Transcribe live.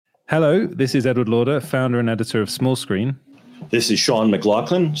Hello, this is Edward Lauder, founder and editor of Small Screen. This is Sean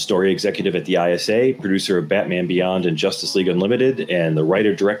McLaughlin, story executive at the ISA, producer of Batman Beyond and Justice League Unlimited, and the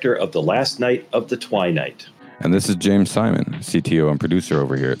writer-director of The Last Night of the Twilight. And this is James Simon, CTO and producer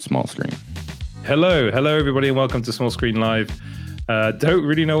over here at Small Screen. Hello everybody, and welcome to Small Screen Live. Don't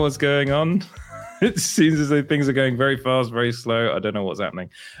really know what's going on. It seems as though things are going very fast, very slow. I don't know what's happening.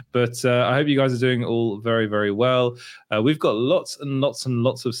 But I hope you guys are doing all very, very well. We've got lots and lots and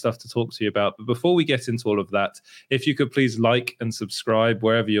lots of stuff to talk to you about. But before we get into all of that, if you could please like and subscribe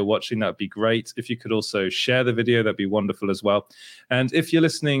wherever you're watching, that would be great. If you could also share the video, that'd be wonderful as well. And if you're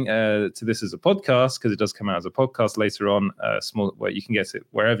listening to this as a podcast, because it does come out as a podcast later on, where you can get it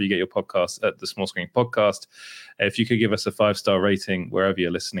wherever you get your podcasts at the Small Screen Podcast. If you could give us a 5-star rating wherever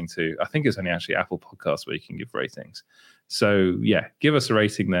you're listening to, I think it's only actually Apple Podcasts where you can give ratings. So yeah, give us a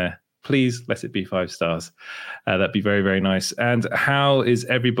rating there. Please let it be 5 stars. That'd be very, very nice. And how is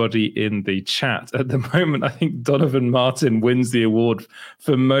everybody in the chat at the moment? I think Donovan Martin wins the award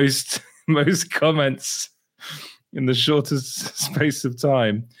for most comments in the shortest space of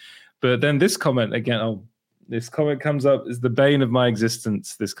time. But then this comment again, this comment comes up as the bane of my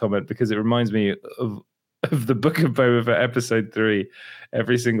existence, this comment, because it reminds me of the Book of Boba Fett episode 3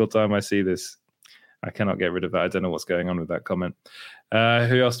 every single time I see this. I cannot get rid of that. I don't know what's going on with that comment. Who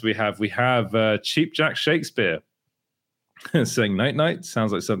else do we have? We have Cheap Jack Shakespeare saying night night.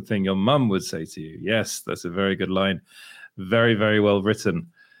 Sounds like something your mum would say to you. Yes, that's a very good line. Very, very well written.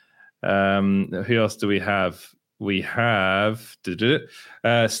 Who else do we have? We have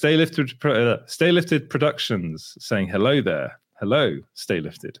Stay Lifted Productions saying hello there. Hello, Stay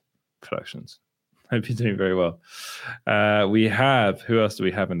Lifted Productions. Hope you're doing very well. We have, who else do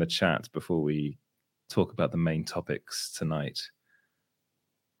we have in the chat before we talk about the main topics tonight?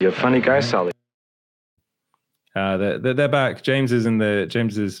 You're a funny guy, Sally. They're back. James is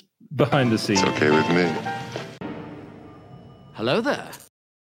behind the scenes. It's okay with me. Hello there.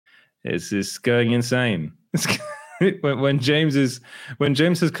 It's just going insane. When James has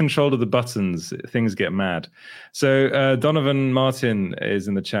control of the buttons, things get mad. So Donovan Martin is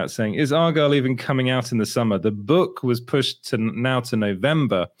in the chat saying, "Is Argyle even coming out in the summer? The book was pushed to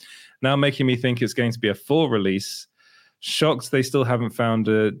November, now making me think it's going to be a fall release. Shocked they still haven't found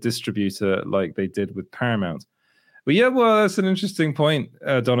a distributor like they did with Paramount." Well, that's an interesting point,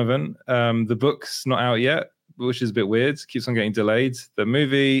 Donovan. The book's not out yet, which is a bit weird. Keeps on getting delayed. The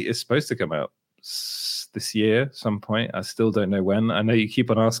movie is supposed to come out this year, some point. I still don't know when. I know you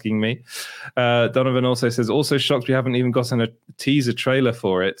keep on asking me. Donovan also says, also shocked we haven't even gotten a teaser trailer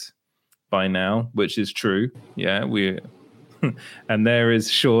for it by now, which is true. Yeah, and there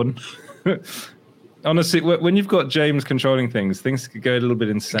is Sean. Honestly, when you've got James controlling things could go a little bit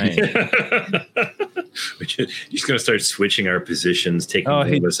insane. You're just going to start switching our positions,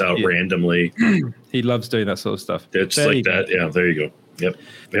 taking us out randomly. He loves doing that sort of stuff. It's like that. Yeah, there you go. Yep.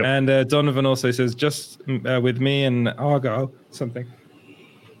 And Donovan also says, just with me and Argyle, something.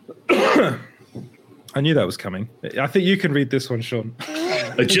 I knew that was coming. I think you can read this one, Sean.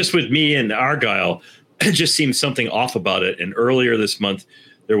 Just with me and Argyle, it just seems something off about it. And earlier this month,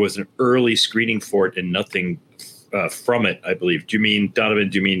 there was an early screening for it and nothing from it, I believe. Donovan,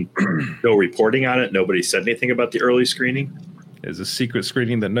 do you mean no reporting on it? Nobody said anything about the early screening? There's a secret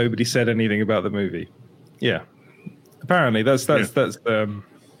screening that nobody said anything about the movie. Yeah. Apparently, that's the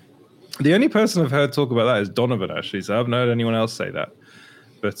only person I've heard talk about that is Donovan, actually. So I haven't heard anyone else say that.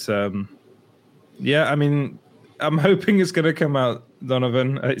 But yeah, I mean, I'm hoping it's going to come out,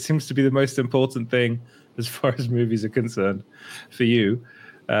 Donovan. It seems to be the most important thing as far as movies are concerned for you.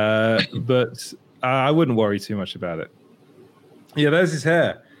 But I wouldn't worry too much about it. Yeah, there's his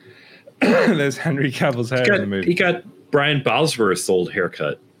hair. There's Henry Cavill's hair in the movie. He got Brian Bosworth's old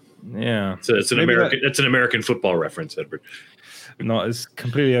haircut. Yeah, so it's an American football reference, Edward. Not as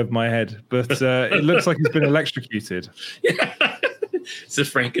completely over my head, but it looks like he's been electrocuted. Yeah. It's a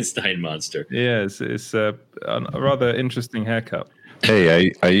Frankenstein monster. Yeah, it's a rather interesting haircut.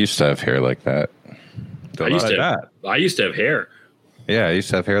 Hey, I used to have hair like that. I used to have hair. Yeah, I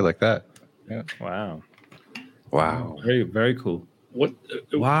used to have hair like that. Yeah. Wow. Very, very cool.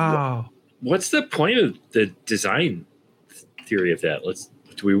 Wow. What's the point of the design theory of that?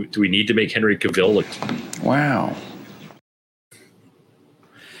 Do we need to make Henry Cavill look? Wow.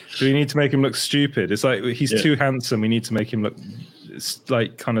 Do we need to make him look stupid? It's like he's too handsome. We need to make him look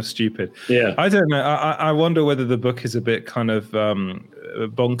like kind of stupid. Yeah. I don't know. I wonder whether the book is a bit kind of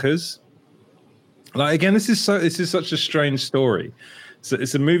bonkers. Like again, this is such a strange story. So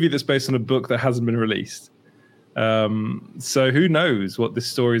it's a movie that's based on a book that hasn't been released. So who knows what this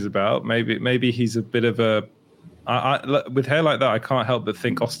story is about? Maybe he's a bit of a with hair like that, I can't help but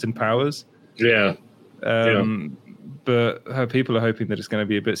think Austin Powers. Yeah. But people are hoping that it's going to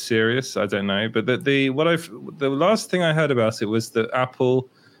be a bit serious. I don't know. But the last thing I heard about it was that Apple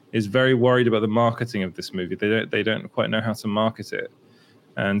is very worried about the marketing of this movie. They don't quite know how to market it.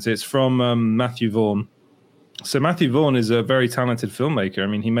 And it's from Matthew Vaughn. So Matthew Vaughn is a very talented filmmaker. I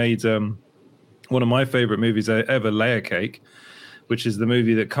mean, he made one of my favorite movies ever, Layer Cake, which is the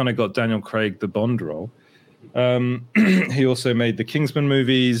movie that kind of got Daniel Craig the Bond role. He also made the Kingsman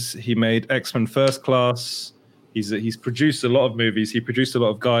movies. He made X-Men First Class. He's produced a lot of movies. He produced a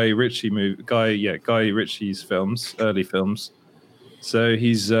lot of Guy Ritchie's films, early films. So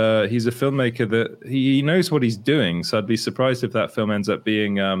he's a filmmaker that he knows what he's doing. So I'd be surprised if that film ends up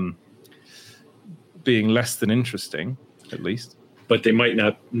being less than interesting, at least. But they might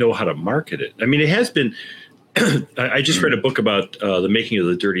not know how to market it. I mean, it has been. I just read a book about the making of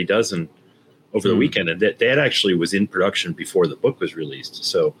the Dirty Dozen over the weekend, and that actually was in production before the book was released.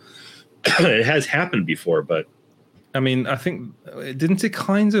 So it has happened before, but. I mean, I think, didn't it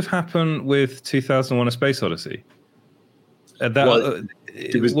kind of happen with 2001: A Space Odyssey? Wasn't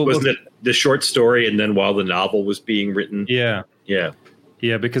it the short story, and then while the novel was being written? Yeah.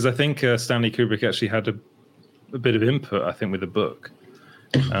 Because I think Stanley Kubrick actually had a bit of input, I think, with the book.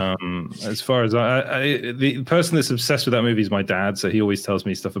 As far as the person that's obsessed with that movie is my dad, so he always tells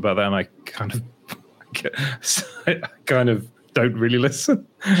me stuff about that, and I kind of don't really listen,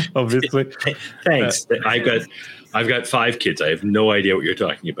 obviously. Thanks. I've got 5 kids. I have no idea what you're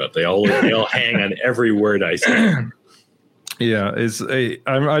talking about. They all hang on every word I say. Yeah,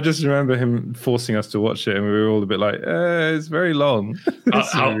 I just remember him forcing us to watch it, and we were all a bit like, it's very long.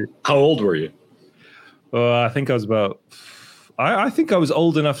 How old were you? Well, I think I was about. I think I was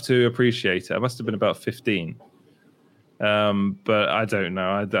old enough to appreciate it. I must have been about 15. But I don't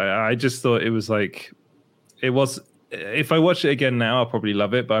know. I just thought it was like, it was. If I watch it again now, I'll probably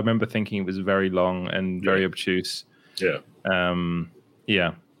love it. But I remember thinking it was very long and very obtuse. Yeah.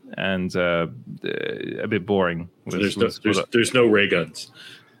 Yeah. And a bit boring. There's no ray guns.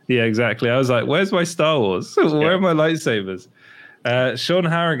 Yeah, exactly. I was like, where's my Star Wars? Where are my lightsabers? Sean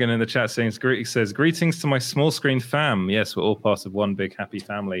Harrigan in the chat says, greetings to my small screen fam. Yes, we're all part of one big happy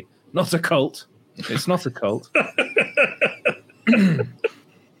family. Not a cult. It's not a cult.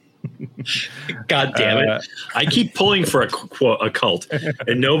 God damn it. I keep pulling for a cult,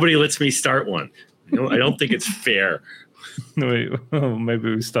 and nobody lets me start one. I don't think it's fair.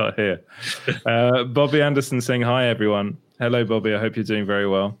 Maybe we start here. Bobby Anderson saying, hi, everyone. Hello, Bobby. I hope you're doing very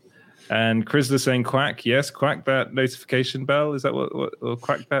well. And Chrysler saying, quack. Yes, quack that notification bell. Is that what or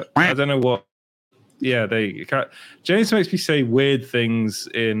quack that? I don't know what. Yeah, James makes me say weird things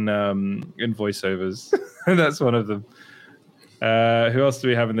in voiceovers. That's one of them. Who else do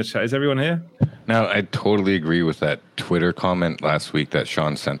we have in the chat? Is everyone here? Now, I totally agree with that Twitter comment last week that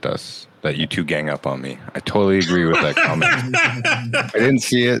Sean sent us, that you two gang up on me. I totally agree with that comment. I didn't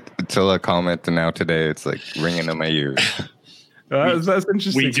see it until a comment, and now today it's like ringing in my ears. That's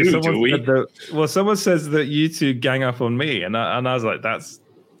interesting. We do. Someone says that you two gang up on me, and I was like,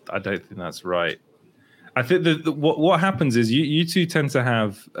 I don't think that's right. I think that what happens is you two tend to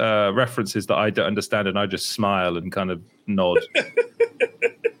have references that I don't understand, and I just smile and kind of nod.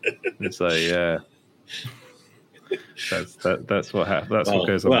 It's like, yeah, that's what happens. That's what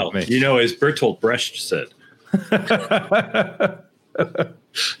goes on with me. You know, as Bertolt Brecht said.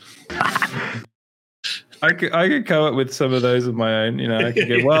 I could come up with some of those of my own. You know, I could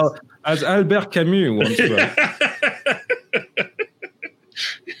go, well, as Albert Camus once wrote.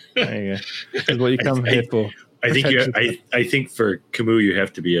 There you go. This is what you come here for. I think for Camus, you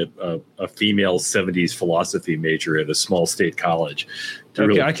have to be a female 70s philosophy major at a small state college to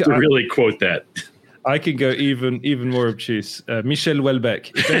really quote that. I could go even more obtuse. Michel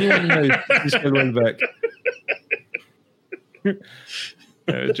Houellebecq. If anyone knows Michel Houellebecq.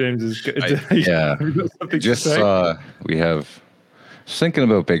 James is good. Yeah. We have thinking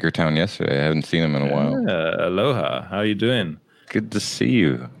about Bakertown yesterday. I haven't seen him in a while. Aloha. How you doing? Good to see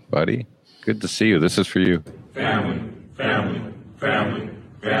you, buddy. Good to see you. This is for you. Family.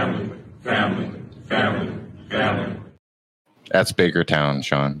 That's Bakertown,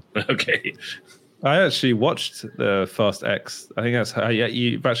 Sean. Okay. I actually watched the Fast X. I think that's how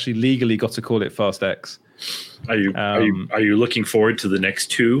you've actually legally got to call it Fast X. Are you looking forward to the next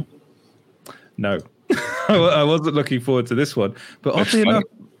 2? No, I wasn't looking forward to this one. But oddly enough,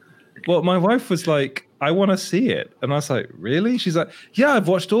 well, my wife was like, I want to see it. And I was like, really? She's like, yeah, I've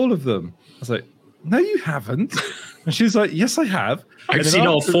watched all of them. I was like, no, you haven't. And she's like, yes, I have. I've seen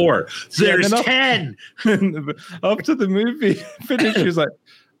all 4. There's 10. After the movie finished, she was like,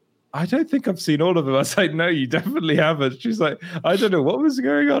 I don't think I've seen all of them. I was like, no, you definitely haven't. She's like, I don't know what was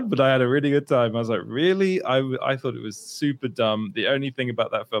going on, but I had a really good time. I was like, really? I thought it was super dumb. The only thing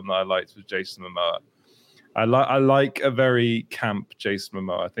about that film that I liked was Jason Momoa. I like a very camp Jason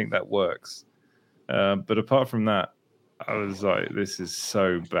Momoa. I think that works. But apart from that, I was like, this is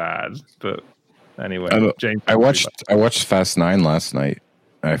so bad. But anyway, James, I watched Fast 9 last night.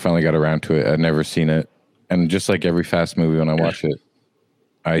 I finally got around to it. I'd never seen it, and just like every Fast movie, when I watch it,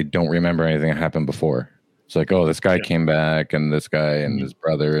 I don't remember anything that happened before. It's like, oh, this guy came back, and this guy and his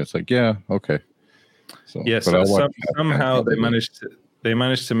brother. It's like, yeah, okay. So yeah. So somehow they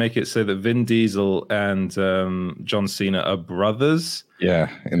managed to make it so that Vin Diesel and John Cena are brothers. Yeah,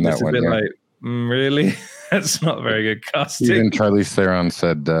 in that one. Like, really? That's not very good casting. Even Charlize Theron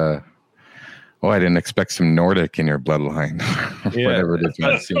said, "Oh, I didn't expect some Nordic in your bloodline." Whatever it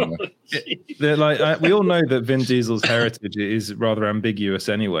is. They're like, we all know that Vin Diesel's heritage is rather ambiguous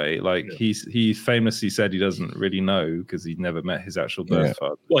anyway. Like he famously said he doesn't really know because he'd never met his actual birth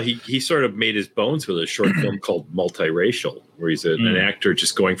father. Well, he sort of made his bones with a short film called Multiracial, where he's an actor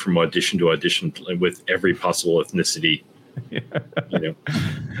just going from audition to audition with every possible ethnicity. You know,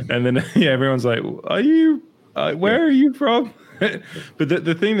 and then everyone's like, "Are you? Where are you from?" But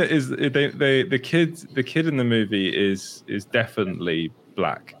the thing that is, the kid in the movie is definitely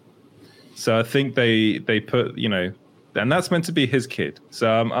black. So I think they put, and that's meant to be his kid.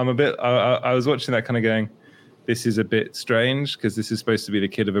 So I'm a bit. I was watching that kind of going, this is a bit strange because this is supposed to be the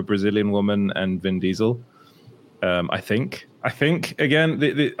kid of a Brazilian woman and Vin Diesel. I think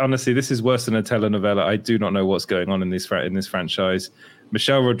again, honestly, this is worse than a telenovela. I do not know what's going on in this franchise.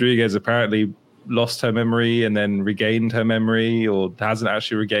 Michelle Rodriguez apparently lost her memory and then regained her memory, or hasn't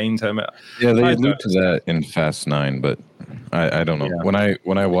actually regained her memory. Yeah, they allude to that in Fast 9, but I don't know. Yeah.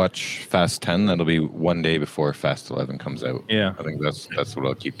 When I watch Fast 10, that'll be one day before Fast 11 comes out. Yeah, I think that's what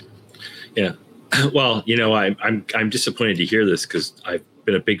I'll keep. Yeah, well, I'm disappointed to hear this because I've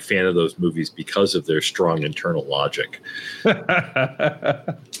been a big fan of those movies because of their strong internal logic. Yes,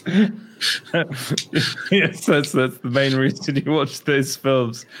 that's the main reason you watch those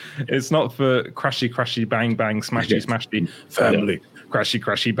films. It's not for crashy, bang, bang, smashy, family.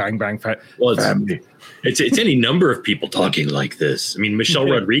 Crashy, bang, bang, family. It's any number of people talking like this. I mean, Michelle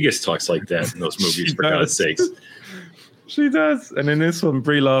Rodriguez talks like that in those movies, for God's sakes. She does. And in this one,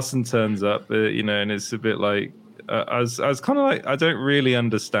 Brie Larson turns up, and it's a bit like, I was kind of like, I don't really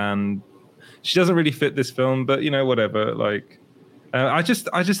understand. She doesn't really fit this film, but whatever. Like, I just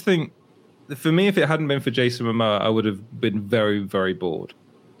think, for me, if it hadn't been for Jason Momoa, I would have been very, very bored.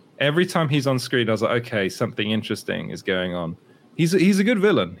 Every time he's on screen, I was like, okay, something interesting is going on. He's a good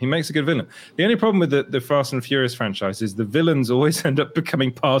villain. He makes a good villain. The only problem with the Fast and Furious franchise is the villains always end up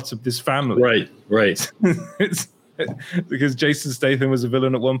becoming parts of this family. Right. It's because Jason Statham was a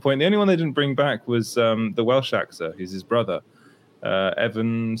villain at one point. The only one they didn't bring back was the Welsh actor, who's his brother,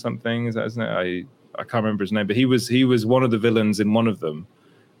 Evan something. Is that his name? I can't remember his name, but he was one of the villains in one of them.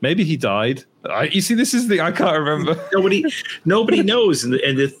 Maybe he died. You see, this is I can't remember. Nobody knows, and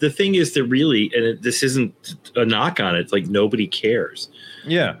the thing is that really, and this isn't a knock on it. Like, nobody cares.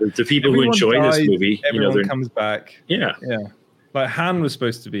 Yeah, the people who enjoy this movie, everyone comes back. Yeah. Like Han was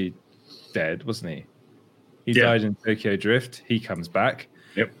supposed to be dead, wasn't he? He died in Tokyo Drift. He comes back.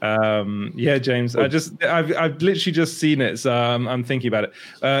 Yep. James. I've literally just seen it, so I'm thinking about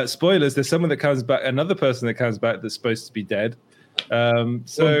it. Spoilers. There's someone that comes back. Another person that comes back that's supposed to be dead. Vin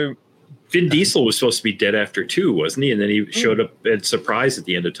Diesel was supposed to be dead after 2, wasn't he? And then he showed up at surprise at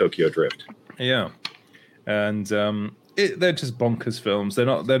the end of Tokyo Drift. Yeah, and they're just bonkers films. They're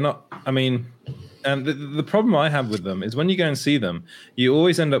not. I mean, and the problem I have with them is when you go and see them, you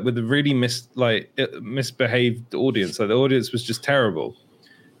always end up with a really misbehaved audience. Like, the audience was just terrible.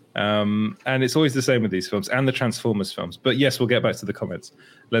 And it's always the same with these films and the Transformers films. But yes, we'll get back to the comments.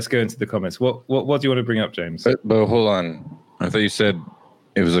 Let's go into the comments. What do you want to bring up, James? But hold on. I thought you said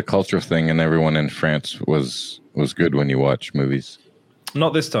it was a cultural thing and everyone in France was good when you watch movies.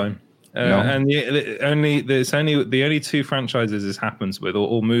 Not this time. No? And the only 2 franchises this happens with,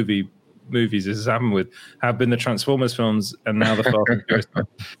 or movies this has happened with, have been the Transformers films and now the Fast and Furious film.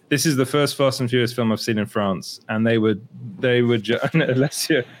 This is the first Fast and Furious film I've seen in France, and they would unless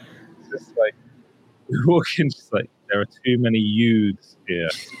you're just like walking, just like, there are too many youths here.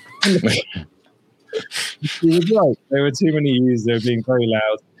 There were too many youths. They were being very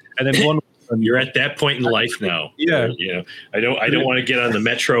loud, and then one. You're at that point in life now. Yeah. I don't want to get on the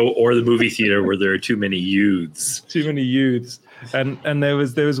metro or the movie theater where there are too many youths. Too many youths. And there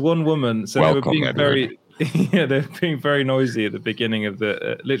was one woman. So they were being very, they were being very noisy at the beginning of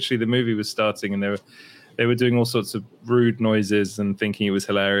literally the movie was starting, and They were doing all sorts of rude noises and thinking it was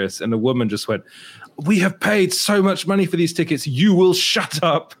hilarious. And the woman just went, "We have paid so much money for these tickets. You will shut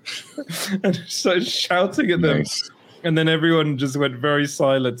up." And started shouting at them. Nice. And then everyone just went very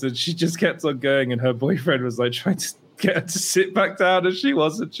silent. And she just kept on going. And her boyfriend was like trying to get her to sit back down. And she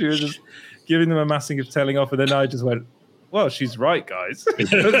wasn't. She was just giving them a massive telling off. And then I just went, "Well, she's right, guys."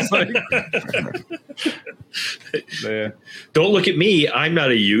 It's like, yeah. Don't look at me. I'm not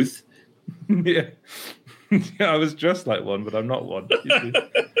a youth. Yeah. Yeah, I was dressed like one, but I'm not one.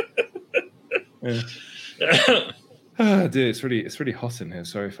 Yeah. Ah, dude, it's really hot in here.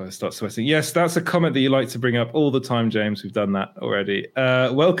 Sorry if I start sweating. Yes, that's a comment that you like to bring up all the time, James. We've done that already.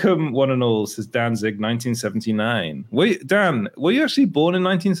 Welcome, one and all, says Danzig, 1979. Wait, Dan, were you actually born in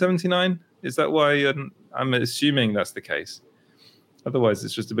 1979? Is that why I'm assuming that's the case? Otherwise,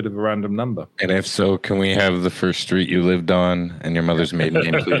 it's just a bit of a random number. And if so, can we have the first street you lived on and your mother's maiden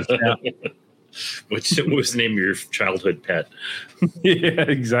name, please? Yeah. What was the name of your childhood pet? Yeah,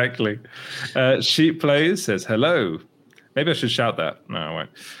 exactly. Sheep Plays says, "Hello." Maybe I should shout that. No, I won't.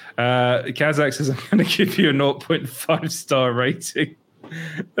 Kazakh says, "I'm going to give you a 0.5 star rating."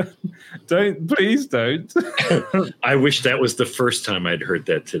 Please don't. I wish that was the first time I'd heard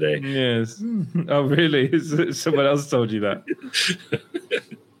that today. Yes. Oh, really? Someone else told you that?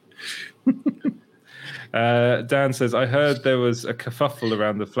 Dan says, "I heard there was a kerfuffle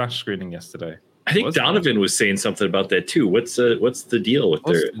around the Flash screening yesterday." I think Donovan was saying something about that too. What's the deal with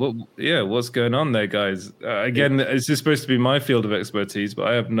what's going on there, guys? Again, this is supposed to be my field of expertise, but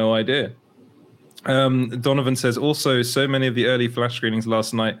I have no idea. Donovan says, "Also, so many of the early Flash screenings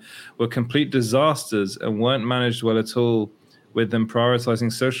last night were complete disasters and weren't managed well at all, with them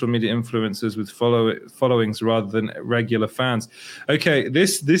prioritizing social media influencers with followings rather than regular fans." Okay,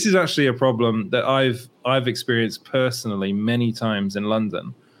 this is actually a problem that I've experienced personally many times in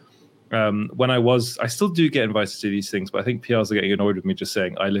London. When I still do get invited to these things, but I think PRs are getting annoyed with me just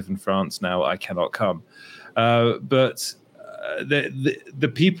saying, "I live in France now, I cannot come." But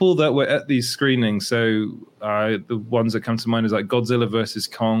the people that were at these screenings, so the ones that come to mind is like Godzilla versus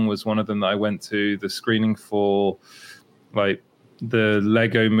Kong was one of them that I went to. The screening for like the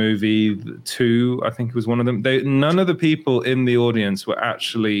Lego Movie 2, I think it was one of them. None of the people in the audience were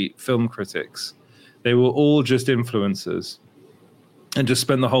actually film critics. They were all just influencers and just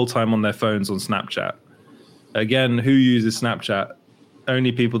spent the whole time on their phones on Snapchat. Again, who uses Snapchat?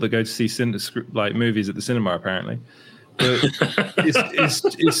 Only people that go to see like movies at the cinema, apparently. But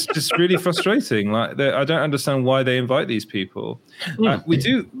it's just really frustrating. Like, I don't understand why they invite these people. We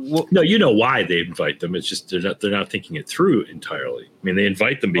do. No, you know why they invite them. It's just they're not thinking it through entirely. I mean, they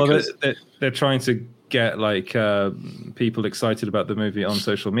invite them because they're trying to get like people excited about the movie on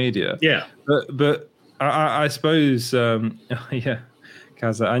social media. Yeah, but I suppose yeah.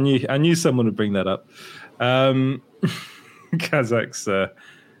 Kazakh, I knew someone would bring that up. Kazakh's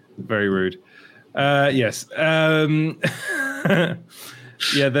very rude. Yes.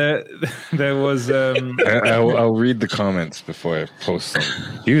 Yeah, there was. I'll read the comments before I post them.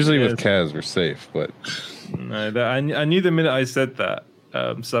 Usually with Kaz, we're safe, but no, I knew the minute I said that.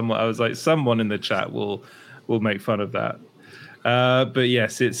 Someone in the chat will make fun of that. But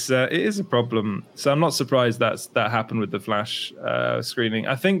yes, it is a problem. So I'm not surprised that happened with the Flash screening.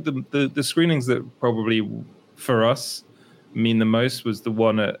 I think the screenings that probably for us mean the most was the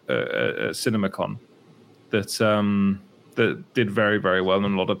one at CinemaCon that did very, very well,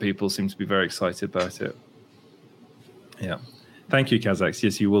 and a lot of people seem to be very excited about it. Yeah, thank you, Kazakhs.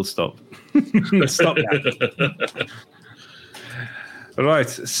 Yes, you will stop. Stop that. Right.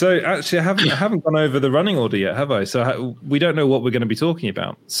 So actually, I haven't gone over the running order yet, have I? So we don't know what we're going to be talking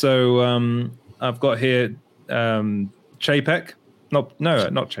about. So I've got here Chapek. Not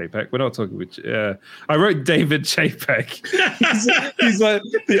Chapek. We're not talking with. I wrote David Chapek. he's like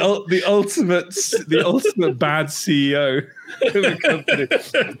the ultimate bad CEO of the company.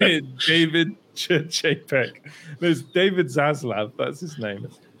 David Chapek. There's David Zaslav. That's his name.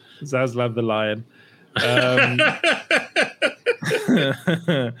 Zaslav the Lion.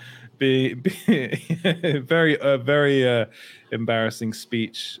 Very embarrassing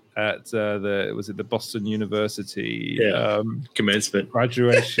speech at the Boston University commencement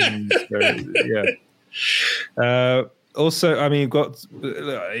graduation. Also, I mean, you've got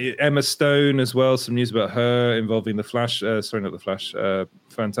Emma Stone as well. Some news about her involving the Flash. Sorry, not the Flash.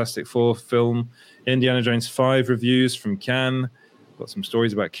 Fantastic Four film. Indiana Jones 5 reviews from Cannes. Got some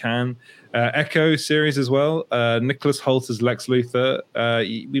stories about Cannes. Echo series as well. Nicholas Hoult as Lex Luthor.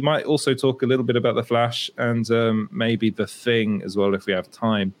 We might also talk a little bit about the Flash and maybe the Thing as well if we have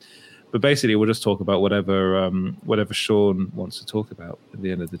time. But basically, we'll just talk about whatever Sean wants to talk about at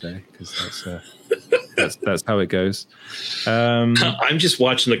the end of the day, because That's how it goes. I'm just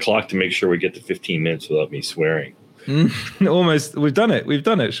watching the clock to make sure we get to 15 minutes without me swearing. Almost. We've done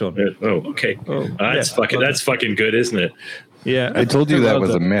it, Sean. Oh, okay. That's fucking good, isn't it? Yeah. I told you that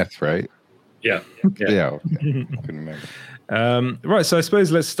was a myth, right? Yeah. Yeah. Okay. Couldn't remember. Right. So I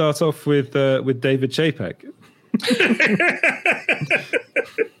suppose let's start off with David Chapek.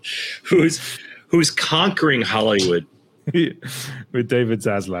 who's conquering Hollywood with David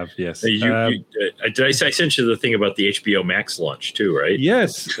Zaslav, yes. I sent you the thing about the HBO Max launch too, right?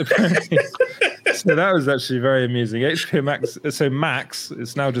 Yes. So that was actually very amusing. HBO Max, so Max,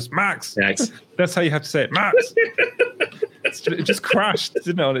 it's now just Max. That's how you have to say it, Max. It just crashed,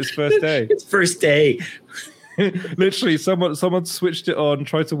 didn't it, on its first day? Its first day. Literally, someone switched it on,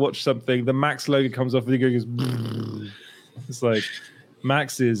 tried to watch something, the Max logo comes off, and it goes. It's like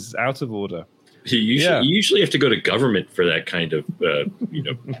Max is out of order. You usually have to go to government for that kind of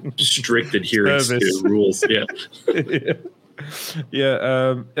strict adherence to rules. Yeah.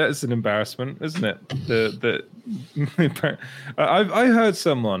 It's an embarrassment, isn't it? I heard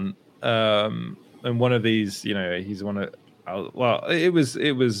someone in one of these, he's one of it was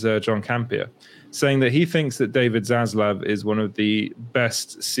John Campea saying that he thinks that David Zaslav is one of the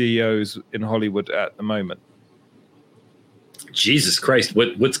best CEOs in Hollywood at the moment. Jesus Christ,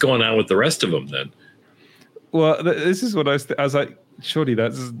 what's going on with the rest of them then? Well, this is what I was like, surely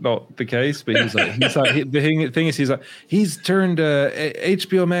that's not the case, but the thing is, he's turned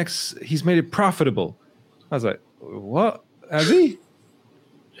HBO Max, he's made it profitable. I was like, what? Has he?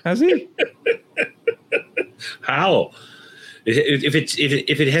 How?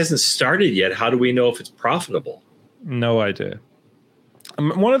 If it hasn't started yet, how do we know if it's profitable? No idea.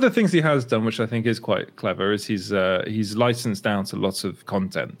 One of the things he has done, which I think is quite clever, is he's licensed out a lot of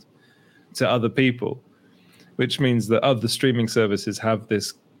content to other people, which means that other streaming services have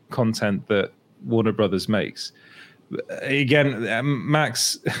this content that Warner Brothers makes. Again,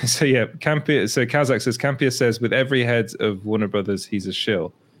 Max. So yeah, Campea. So Kazakh says Campea says with every head of Warner Brothers, he's a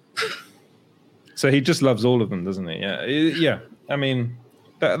shill. So he just loves all of them, doesn't he? Yeah. I mean,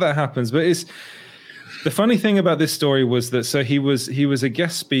 that happens. But the funny thing about this story was that he was a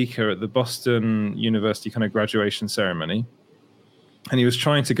guest speaker at the Boston University kind of graduation ceremony, and he was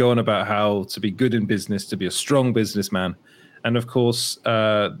trying to go on about how to be good in business, to be a strong businessman, and of course,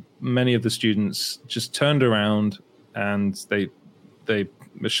 many of the students just turned around and they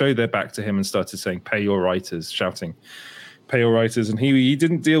showed their back to him and started saying, "Pay your writers," shouting, "Pay your writers," and he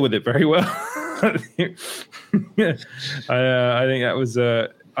didn't deal with it very well. I think that was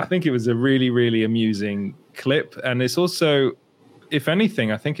I think it was a really, really amusing clip. And it's also, if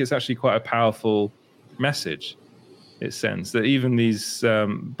anything, I think it's actually quite a powerful message it sends, that even these,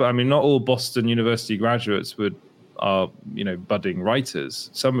 but I mean, not all Boston University graduates are budding writers.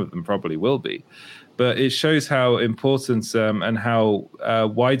 Some of them probably will be. But it shows how important and how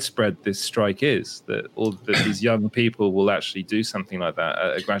widespread this strike is, that these young people will actually do something like that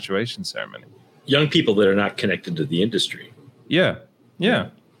at a graduation ceremony. Young people that are not connected to the industry. Yeah.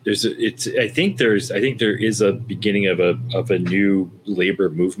 I think there is a beginning of a new labor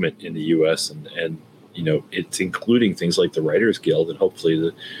movement in the U.S. and it's including things like the Writers Guild and hopefully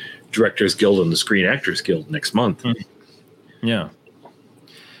the Directors Guild and the Screen Actors Guild next month. Yeah.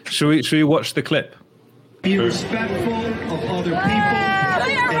 Should we watch the clip? Be respectful of other people,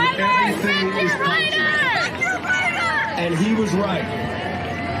 and everything is possible. And he was right.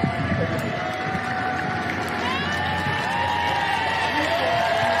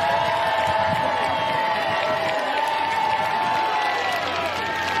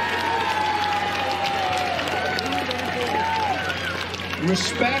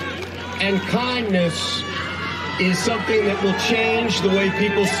 Respect and kindness is something that will change the way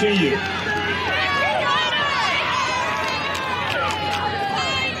people see you.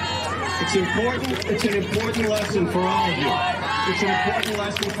 It's important. It's an important lesson for all of you. It's an important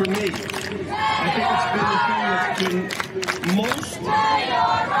lesson for me. I think it's been the thing that's been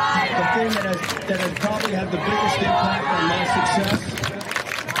the thing that has probably had the biggest impact on my success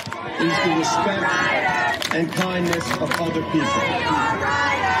is the respect and kindness of other people.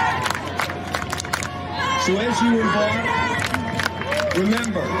 So as you embark,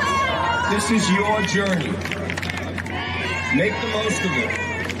 remember, this is your journey. Make the most of it.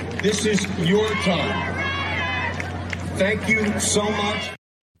 This is your time. Thank you so much.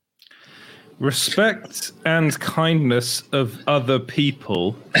 Respect and kindness of other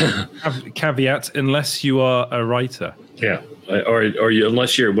people. Caveat, unless you are a writer. Yeah, or you,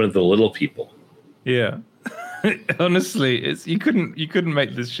 unless you're one of the little people. Yeah. Honestly, you couldn't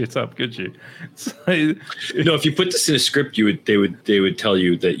make this shit up, could you? If you put this in a script, they would tell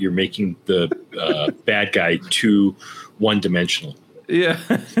you that you're making the bad guy too one-dimensional. Yeah,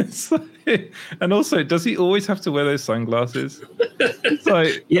 and also, does he always have to wear those sunglasses? It's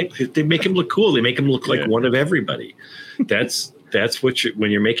like, yeah, they make him look cool. They make him look like one of everybody. That's what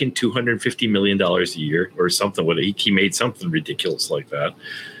when you're making $250 million a year or something. He made something ridiculous like that.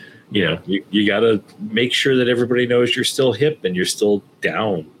 You got to make sure that everybody knows you're still hip and you're still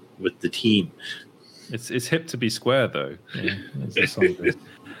down with the team. It's hip to be square, though.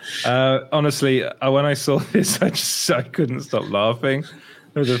 Yeah, honestly, when I saw this, I couldn't stop laughing.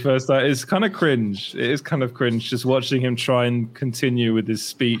 For the first time, it's kind of cringe. It is kind of cringe just watching him try and continue with his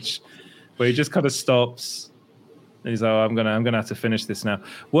speech, where he just kind of stops. And he's like, I'm gonna have to finish this now.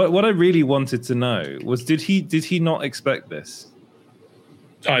 What I really wanted to know was, did he not expect this?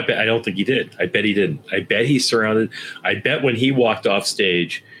 Oh, I don't think he did. I bet he didn't. I bet he's surrounded. I bet when he walked off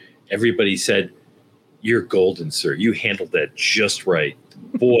stage, everybody said, "You're golden, sir. You handled that just right."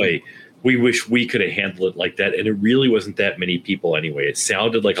 Boy, we wish we could have handled it like that. And it really wasn't that many people anyway. It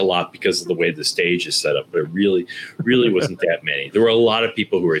sounded like a lot because of the way the stage is set up, but it really, really wasn't that many. There were a lot of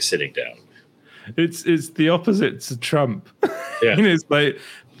people who were sitting down. It's the opposite to Trump. Yeah. It's like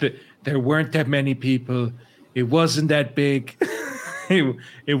there weren't that many people. It wasn't that big.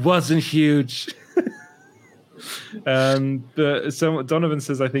 It wasn't huge. But so Donovan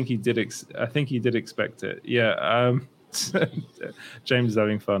says, I think he did expect it. Yeah. James is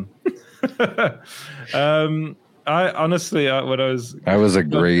having fun. I honestly, when I was, that was a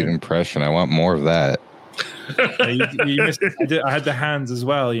great impression. I want more of that. You missed, I had the hands as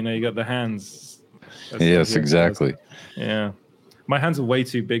well. You got the hands. Yes, exactly. Yeah. My hands are way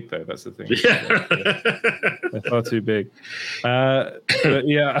too big, though. That's the thing. Yeah. They're far too big. But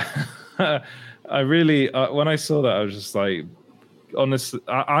yeah, I really, when I saw that, I was just like, honestly,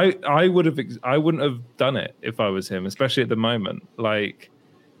 I wouldn't have done it if I was him, especially at the moment. Like,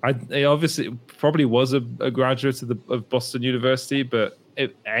 I obviously probably was a graduate of Boston University, but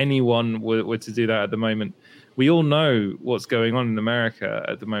if anyone were to do that at the moment, we all know what's going on in America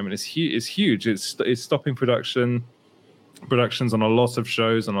at the moment. It's huge. It's stopping productions on a lot of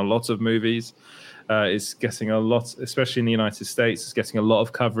shows, on a lot of movies. It's getting a lot, especially in the United States, it's getting a lot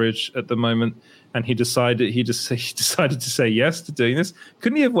of coverage at the moment. And he decided to say yes to doing this.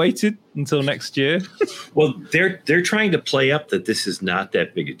 Couldn't he have waited until next year? Well, they're trying to play up that this is not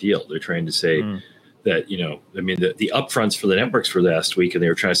that big a deal. They're trying to say that, the upfronts for the networks were last week, and they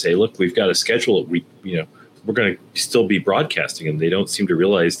were trying to say, look, we've got to schedule it. We're going to still be broadcasting, and they don't seem to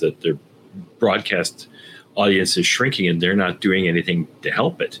realize that their broadcast audience is shrinking, and they're not doing anything to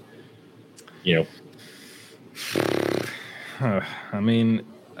help it. I mean,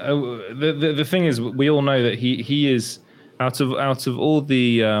 the thing is, we all know that he is out of all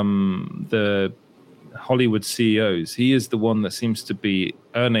the Hollywood CEOs, he is the one that seems to be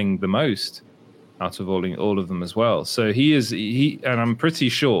earning the most out of all of them as well. So and I'm pretty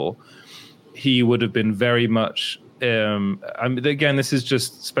sure he would have been very much. Again, this is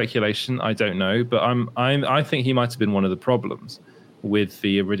just speculation. I don't know, but I think he might have been one of the problems with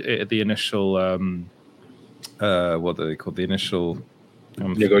the initial what are they called? The initial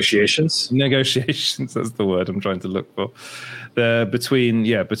negotiations. Negotiations. That's the word I'm trying to look for. Between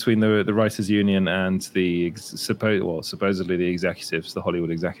the writers' union and the supposedly the executives, the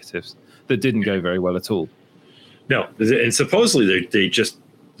Hollywood executives, that didn't go very well at all. No, and supposedly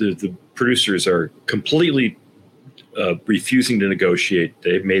the producers are completely refusing to negotiate.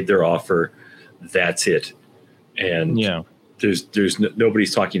 They've made their offer. That's it. And there's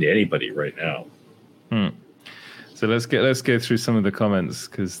nobody's talking to anybody right now. So let's go through some of the comments,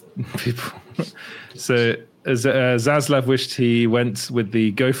 because people. So Zaslav wished he went with the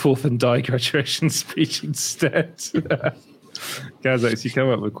 "Go Forth and Die" graduation speech instead. Gazax, you come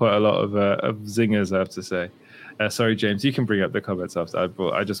up with quite a lot of zingers, I have to say. Sorry, James, you can bring up the comments after.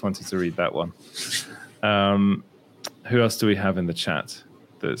 I just wanted to read that one. Who else do we have in the chat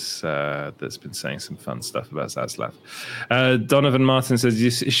that's been saying some fun stuff about Zaslav? Donovan Martin says he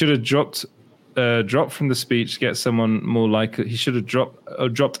should have dropped from the speech, get someone more he should have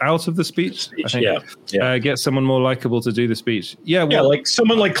dropped out of the speech. I think. Yeah. Get someone more likable to do the speech. Yeah, like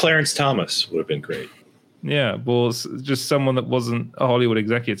someone like Clarence Thomas would have been great. Yeah, well, just someone that wasn't a Hollywood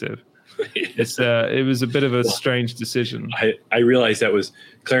executive. It was a bit of a strange decision. I realized that was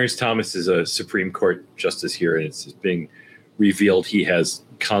Clarence Thomas is a Supreme Court justice here, and it's being revealed he has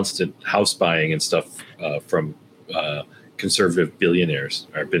constant house buying and stuff from conservative billionaires.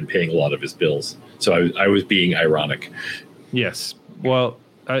 I've been paying a lot of his bills, so I was being ironic. Yes, well,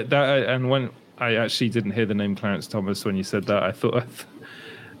 and when I actually didn't hear the name Clarence Thomas when you said that. I thought,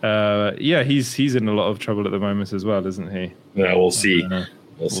 yeah, he's in a lot of trouble at the moment as well, isn't he? Yeah, we'll see.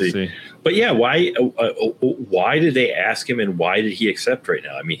 We'll see. But yeah, why did they ask him, and why did he accept right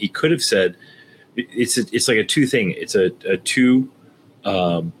now? I mean, he could have said it's like a two thing. It's a two.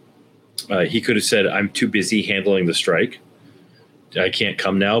 He could have said, "I'm too busy handling the strike. I can't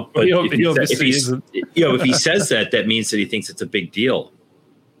come now." But if he says that, that means that he thinks it's a big deal.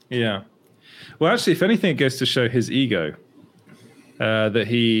 Yeah. Well, actually, if anything, it goes to show his ego that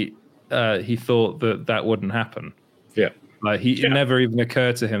he thought that wouldn't happen. Yeah. Like it never even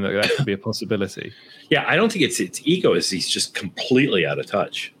occurred to him that could be a possibility. Yeah, I don't think it's ego. He's just completely out of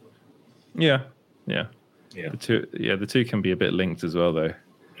touch. Yeah. The two can be a bit linked as well, though.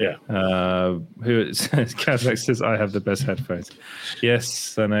 Yeah. Kazakh says, I have the best headphones.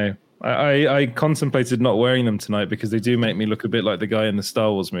 Yes, I know. I contemplated not wearing them tonight because they do make me look a bit like the guy in the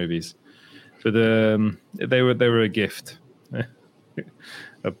Star Wars movies. But they were a gift.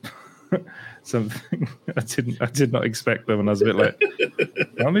 Something I did not expect them, and I was a bit like,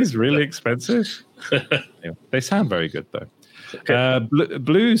 aren't these really expensive? Yeah, they sound very good though. Okay.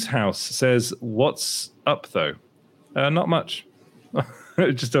 Blues House says, "What's up though?" Not much.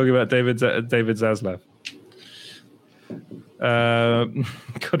 Just talking about David Zaslav.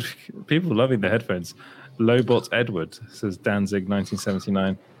 God, people loving the headphones. Lobot Edward says Danzig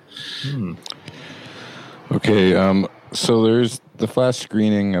 1979. Okay, so there's the Flash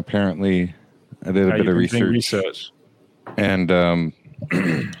screening. Apparently, I did a bit of research. And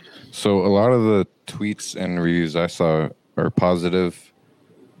so a lot of the tweets and reviews I saw are positive,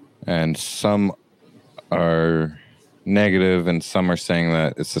 and some are negative, and some are saying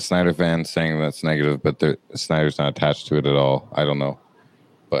that it's the Snyder fans saying that's negative, but Snyder's not attached to it at all. I don't know,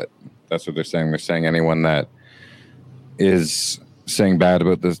 but that's what they're saying. They're saying anyone that is saying bad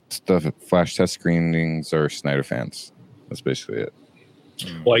about the stuff at Flash test screenings are Snyder fans. That's basically it.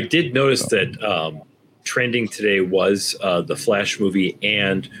 Well, I did notice that trending today was the Flash movie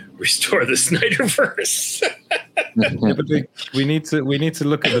and Restore the Snyderverse. Yeah, but we need to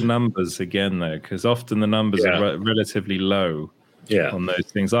look at the numbers again though, because often the numbers are relatively low. On those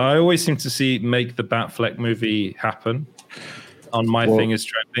things, I always seem to see make the Batfleck movie happen. On my thing is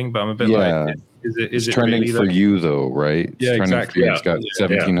trending, but I'm a bit like, is it trending really for you though, right? Yeah, exactly. It's got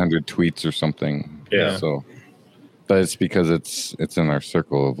 1,700 tweets or something. Yeah. So, but it's because it's in our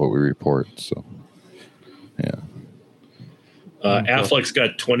circle of what we report. So, yeah. Affleck's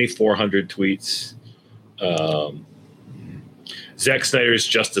got 2,400 tweets. Zack Snyder's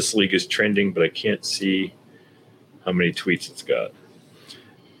Justice League is trending, but I can't see how many tweets it's got.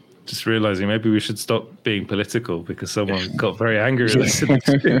 Just realizing maybe we should stop being political because someone got very angry at us.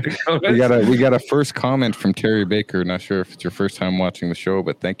 we got a first comment from Terry Baker. Not sure if it's your first time watching the show,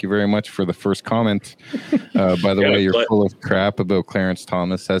 but thank you very much for the first comment. By the way, you're full of crap about Clarence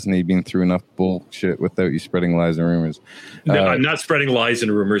Thomas. Hasn't he been through enough bullshit without you spreading lies and rumors? No, I'm not spreading lies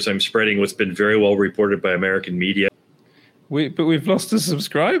and rumors. I'm spreading what's been very well reported by American media. But we've lost a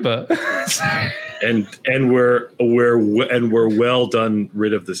subscriber. And we're well done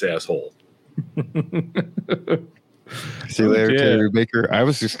rid of this asshole. See you later, Terry Baker. I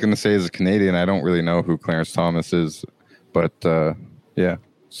was just gonna say, as a Canadian, I don't really know who Clarence Thomas is, but yeah,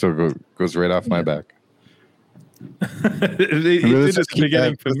 so goes right off my back. He did it at the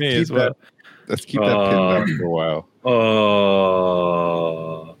beginning for me as well. Let's keep that pinned down for a while.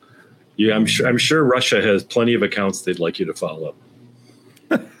 Yeah, I'm sure Russia has plenty of accounts they'd like you to follow.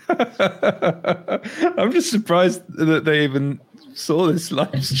 I'm just surprised that they even saw this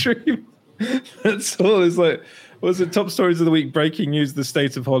live stream. That's all. It's like, was it top stories of the week? Breaking news: the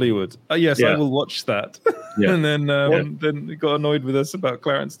state of Hollywood. Yes, I will watch that. And then got annoyed with us about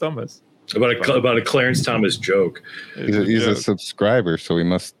Clarence Thomas. About a Clarence Thomas joke. He's a subscriber, so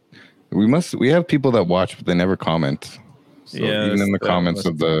we have people that watch, but they never comment. So even in the comments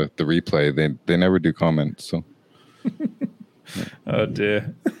of the replay, they never do comment. So. Oh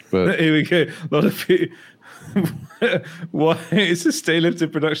dear! But here we go. A lot of people. Why is a Stay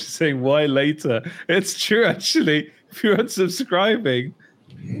Lifted production saying why later? It's true, actually. If you're unsubscribing,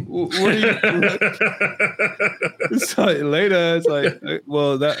 what are you? It's like later. It's like,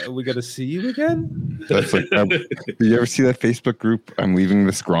 well, that we're gonna see you again. That's like. You ever see that Facebook group? I'm leaving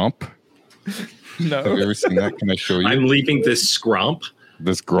this gromp. No. Have you ever seen that? Can I show you? I'm leaving this scrump.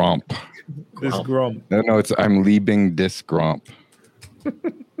 This gromp. This gromp. No, it's I'm leaving this gromp.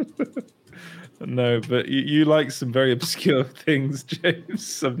 No, but you like some very obscure things,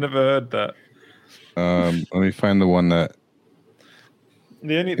 James. I've never heard that. Let me find the one that.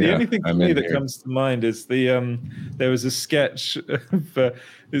 The only thing for I'm me in that here. comes to mind is the there was a sketch of,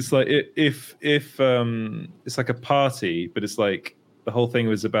 it's like if it's like a party, but it's like the whole thing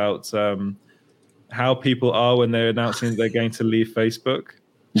was about how people are when they're announcing they're going to leave Facebook.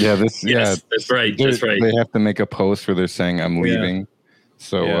 Yeah, Yes, that's right. That's right. They have to make a post where they're saying I'm Yeah. leaving.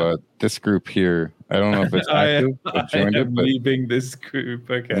 So Yeah. this group here, I don't know if it's active. I've joined I it, am but leaving this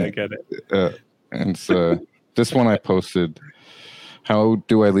group. Okay, I get it. and it's this one I posted. How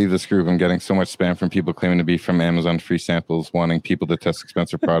do I leave this group? I'm getting so much spam from people claiming to be from Amazon free samples, wanting people to test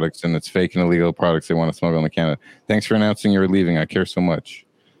expensive products, and it's fake and illegal products they want to smuggle into Canada. Thanks for announcing you're leaving. I care so much.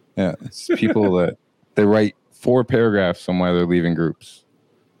 Yeah, it's people that they write 4 paragraphs on why they're leaving groups.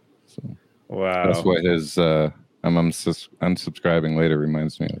 So Wow. that's what his I'm unsubscribing later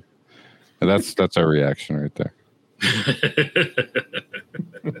reminds me of. And that's our reaction right there.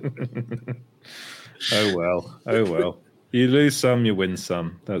 Oh well. You lose some, you win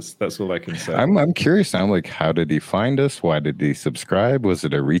some. That's all I can say. I'm curious now. Like, how did he find us? Why did he subscribe? Was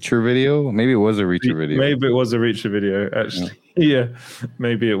it a Reacher video? Maybe it was a Reacher video. Maybe it was a Reacher video, actually. Yeah,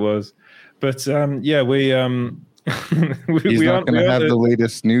 maybe it was. But yeah, we He's not going to have the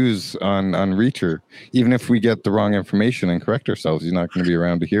latest news on Reacher. Even if we get the wrong information and correct ourselves, he's not going to be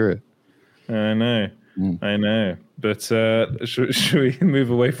around to hear it. I know. But should we move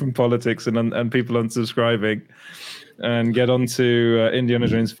away from politics and people unsubscribing and get on to Indiana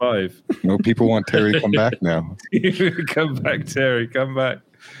Jones 5? No, people want Terry to come back now. Come back, Terry. Come back.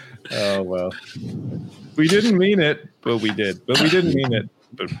 Oh, well. We didn't mean it, but we did. But we didn't mean it,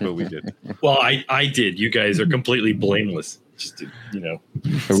 but we did. Well, I did. You guys are completely blameless. Just to,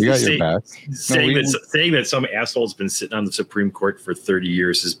 So we got your back. Saying that some asshole's been sitting on the Supreme Court for 30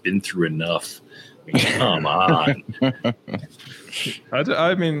 years has been through enough. I mean, come on.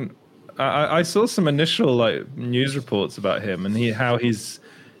 I mean, I saw some initial news reports about him and how he's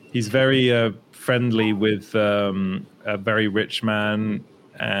very friendly with a very rich man,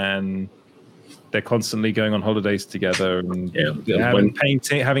 and they're constantly going on holidays together and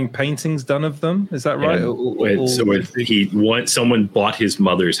having paintings done of them. Is that right? Someone bought his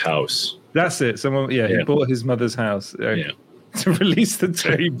mother's house. That's it. He bought his mother's house. To release the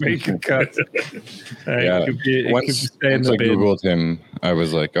Terry Baker cut. Once I Googled him, I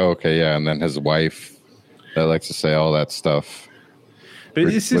was like, oh, okay, yeah. And then his wife that likes to say all that stuff. But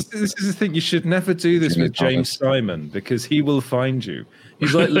this is the thing. You should never do this with James Simon, because he will find you.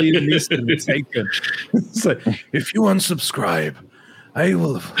 He's like Liam Neeson in Taken. It's like, if you unsubscribe, I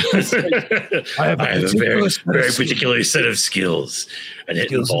will. I have a very particular set of skills, and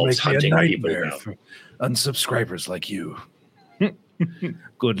it involves hunting people down. For unsubscribers like you.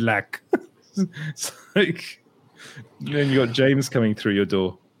 Good luck. It's like, then you got James coming through your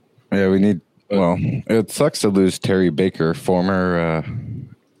door. Yeah, we need. Well, it sucks to lose Terry Baker, former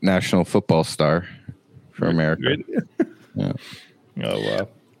national football star for America. Really? Yeah. Oh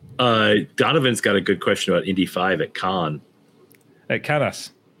wow. Donovan's got a good question about Indy 5 at Cannes. At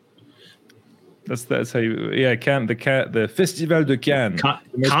Cannes. That's how you. Yeah, the Festival de Cannes. Cannes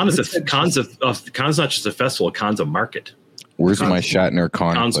not just a festival. Cannes a market. Where's my Shatner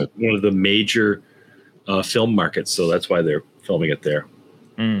con? Cannes one of the major film markets, so that's why they're filming it there.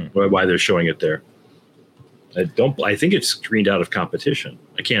 Why they're showing it there. I think it's screened out of competition.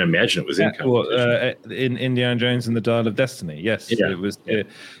 I can't imagine it was in competition. Well, in Indiana Jones and the Dial of Destiny, yes, yeah.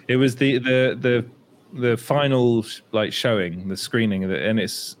 It was the final showing, the screening of it, and a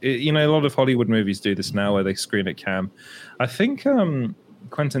lot of Hollywood movies do this now where they screen at Cannes. I think Quentin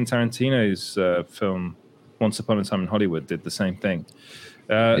Tarantino's film Once Upon a Time in Hollywood did the same thing.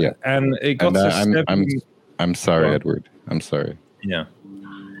 And it got I'm sorry, Edward. I'm sorry. Yeah.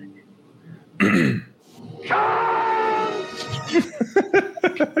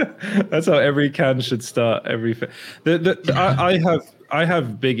 That's how every Cannes should start. I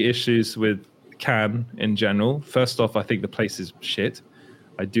have big issues with Cannes in general. First off, I think the place is shit.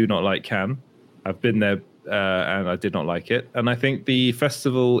 I do not like Cannes. I've been there and I did not like it. And I think the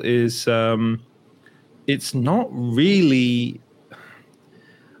festival is it's not really.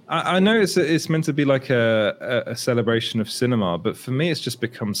 I know it's meant to be like a celebration of cinema, but for me, it's just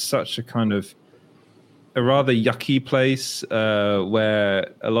become such a kind of a rather yucky place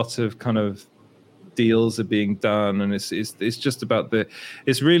where a lot of kind of deals are being done, and it's just about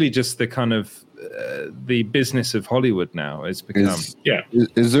it's really just the kind of the business of Hollywood now. It's become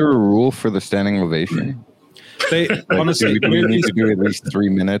Is there a rule for the standing ovation? They honestly do we need to do at least 3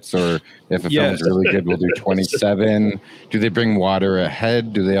 minutes, or if a film's really good, we'll do 27. Do they bring water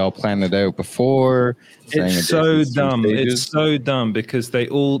ahead? Do they all plan it out before? It's so dumb. It's so dumb because they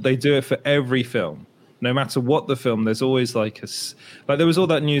do it for every film. no matter what the film, there's always like there was all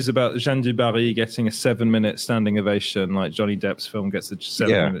that news about Jeanne du Barry getting a 7-minute standing ovation, like Johnny Depp's film gets a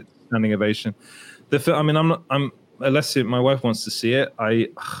 7-minute standing ovation. The film, I mean, I'm unless my wife wants to see it,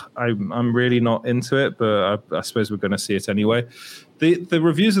 I'm really not into it, but I suppose we're going to see it anyway. The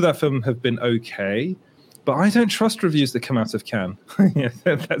reviews of that film have been okay, but I don't trust reviews that come out of Cannes. Yeah,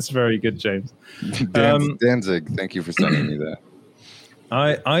 that's very good, James. Danzig, thank you for sending me that.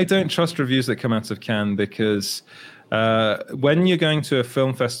 I don't trust reviews that come out of Cannes because when you're going to a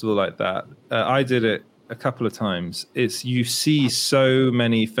film festival like that, I did it a couple of times. You see so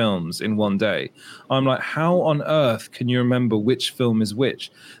many films in one day. I'm like, how on earth can you remember which film is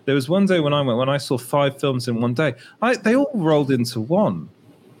which? There was one day when I saw 5 films in one day. They all rolled into one.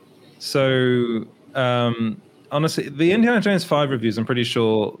 So honestly, the Indiana Jones 5 reviews, I'm pretty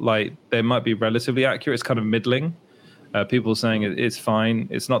sure like they might be relatively accurate. It's kind of middling. People saying it's fine.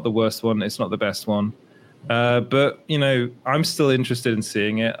 It's not the worst one. It's not the best one. But, I'm still interested in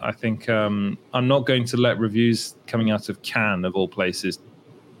seeing it. I think I'm not going to let reviews coming out of Cannes, of all places,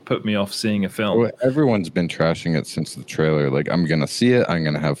 put me off seeing a film. Well, everyone's been trashing it since the trailer. Like, I'm going to see it. I'm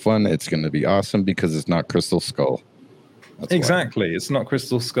going to have fun. It's going to be awesome because it's not Crystal Skull. That's exactly. It's not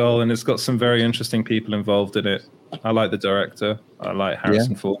Crystal Skull, and it's got some very interesting people involved in it. I like the director. I like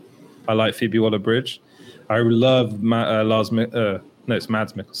Harrison Ford. I like Phoebe Waller-Bridge. I love it's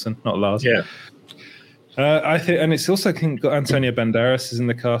Mads Mikkelsen, not Lars. Yeah. I think, and it's also got Antonio Banderas is in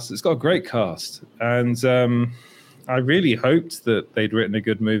the cast. It's got a great cast, and I really hoped that they'd written a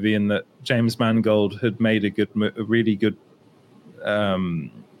good movie and that James Mangold had made a really good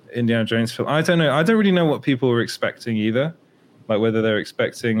Indiana Jones film. I don't know. I don't really know what people were expecting either, like whether they're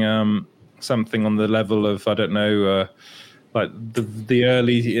expecting something on the level of like the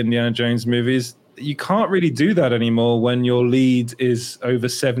early Indiana Jones movies. You can't really do that anymore when your lead is over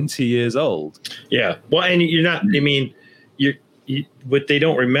 70 years old. Yeah. Well, and you're not, I mean, what they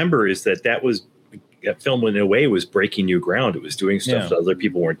don't remember is that film in a way was breaking new ground. It was doing stuff that other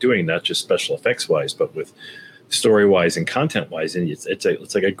people weren't doing, not just special effects wise, but with story wise and content wise. And it's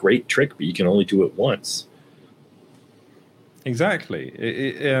like a great trick, but you can only do it once.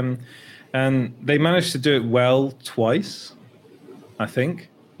 Exactly. And they managed to do it well twice, I think.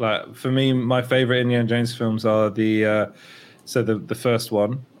 Like for me, my favorite Indiana Jones films are the first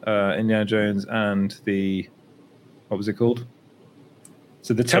one, Indiana Jones, and what was it called?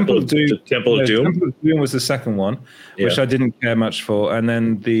 So the Temple of Doom. Temple of Doom. Temple of Doom was the second one, which I didn't care much for, and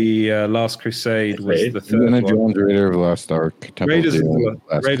then the Last Crusade was the third one. Jones, Raiders of the Lost Ark. Raiders of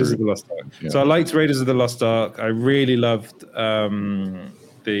the Lost Ark. Yeah. So I liked Raiders of the Lost Ark. I really loved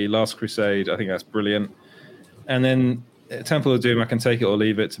the Last Crusade. I think that's brilliant. And then Temple of Doom, I can take it or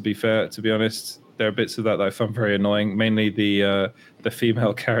leave it. To be honest, there are bits of that I find very annoying. Mainly the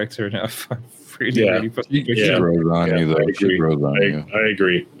female character in it. I find really frustrating. She grows on you, though. She grows on you. I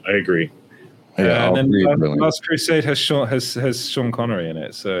agree. Yeah, and then Last Crusade has Sean Connery in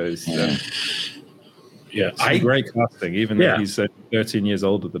it, so it's, great casting, even though he's 13 years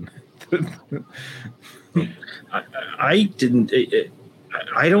older than. I didn't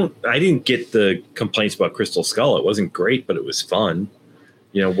get the complaints about Crystal Skull. It wasn't great, but it was fun.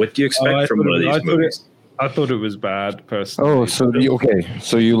 What do you expect from one of these movies? I thought it was bad, personally. Oh,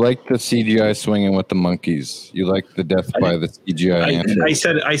 so you like the CGI swinging with the monkeys? You like the death by the CGI?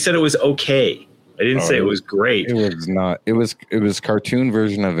 I said it was okay. I didn't say it was great. It was not. It was cartoon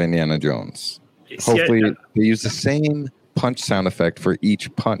version of Indiana Jones. Hopefully, they used the same punch sound effect for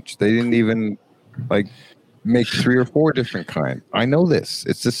each punch. They didn't even make 3 or 4 different kinds. I know this.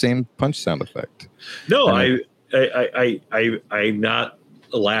 It's the same punch sound effect. No, I'm not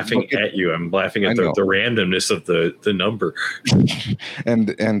laughing at you. I'm laughing at the randomness of the number.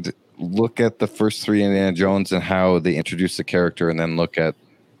 and look at the first 3 Indiana Jones and how they introduce the character, and then look at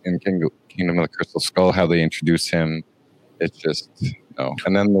in Kingdom of the Crystal Skull how they introduce him. It's just no.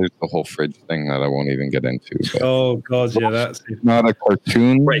 And then there's the whole fridge thing that I won't even get into. Oh God, that's not a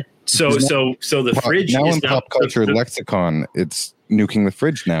cartoon, right? So the fridge now is in pop culture lexicon. It's nuking the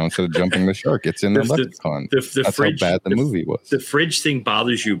fridge now instead of jumping the shark. It's in the lexicon. That's fridge, how bad the movie was. The fridge thing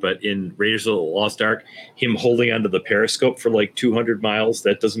bothers you, but in Raiders of the Lost Ark, him holding onto the periscope for 200 miles,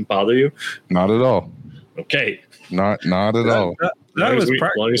 that doesn't bother you? Not at all. Okay. Not at all. As long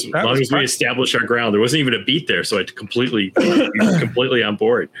as we establish our ground, there wasn't even a beat there, so I completely on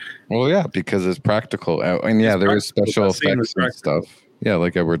board. Well, yeah, because it's practical, and there is special effects and stuff. Yeah,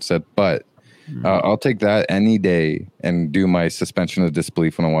 like Edward said, but I'll take that any day and do my suspension of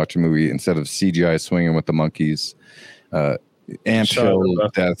disbelief when I watch a movie instead of CGI swinging with the monkeys, anthill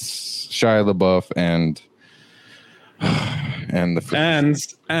deaths, Shia LaBeouf, and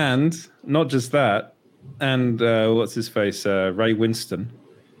the and not just that. and what's his face, Ray Winston,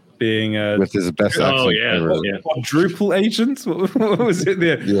 being with his best accent ever. quadruple agent. What was it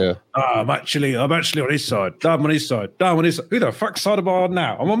there? Yeah. I'm actually on his side. No, I'm on his side. No, I'm on his side. Who the fuck's side am I on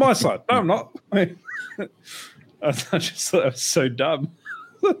now? I'm on my side. No, I'm not. I just thought that was so dumb.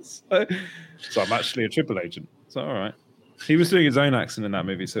 So I'm actually a triple agent. So all right. He was doing his own accent in that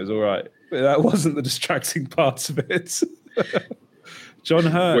movie, so it was all right. But that wasn't the distracting part of it. John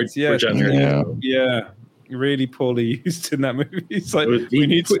Hurt, yeah, really poorly used in that movie. It's like we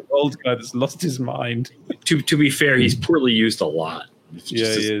need an old guy that's lost his mind. To be fair, he's poorly used a lot. It's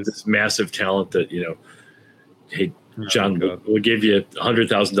just he is. This massive talent that hey, John, we'll give you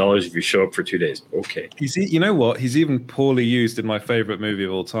 $100,000 if you show up for 2 days. Okay. You know what? He's even poorly used in my favorite movie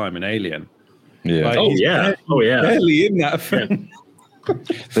of all time, in Alien. Yeah. Like, barely in that film. Yeah.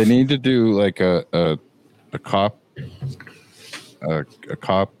 They need to do like a cop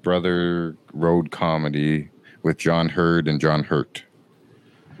brother road comedy with John Hurd and John Hurt.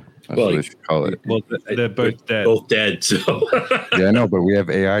 That's what they should call it. Well, they're both dead. Both dead. So yeah, I know, but we have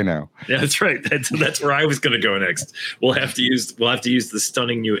AI now. Yeah, that's right. That's where I was going to go next. We'll have to use the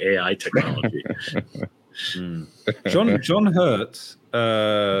stunning new AI technology. John Hurt.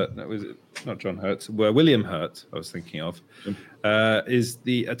 Was it not John Hurt? Well, William Hurt. I was thinking of is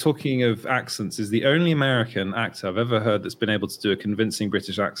the talking of accents. Is the only American actor I've ever heard that's been able to do a convincing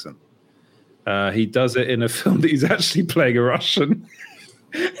British accent. He does it in a film that he's actually playing a Russian.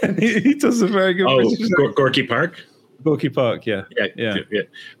 And he does a very good. Gorky Park. Gorky Park, yeah.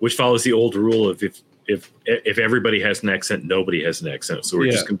 Which follows the old rule of if everybody has an accent, nobody has an accent. So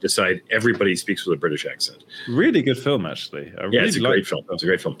we're just going to decide everybody speaks with a British accent. Really good film, actually. It's a great film. It's a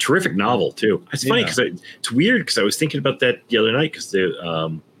great film. Terrific novel too. It's funny because it's weird because I was thinking about that the other night because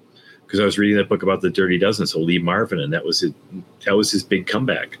I was reading that book about the Dirty Dozen. So Lee Marvin, and that was his big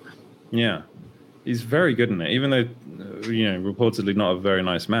comeback. Yeah. He's very good in it, even though, reportedly not a very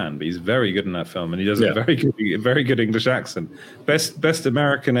nice man, but he's very good in that film, and he does a very good English accent. Best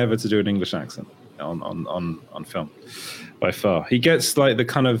American ever to do an English accent on film, by far. He gets like the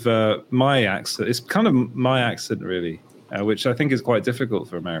kind of my accent. It's kind of my accent, really, which I think is quite difficult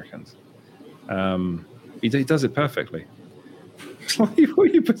for Americans. He does it perfectly. What are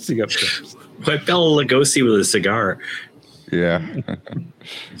you putting up there? Like Bela Lugosi with a cigar. Yeah.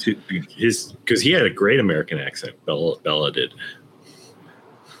 Because he had a great American accent. Bella did.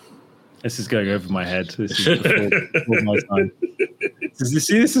 This is going over my head. This is before my time. This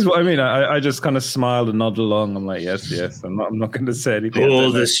is what I mean. I just kind of smiled and nodded along. I'm like, yes. I'm not going to say anything.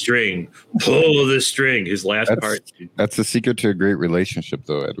 Pull the string. His last part. That's the secret to a great relationship,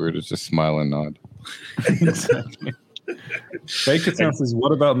 though, Edward, is just smile and nod. Exactly. Baker Town says,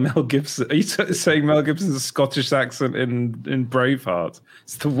 what about Mel Gibson? Are you saying Mel Gibson's Scottish accent in Braveheart?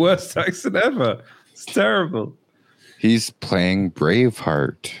 It's the worst accent ever. It's terrible. He's playing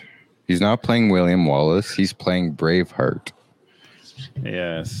Braveheart. He's not playing William Wallace. He's playing Braveheart.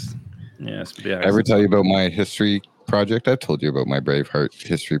 Yes. But ever tell you about my history project? I've told you about my Braveheart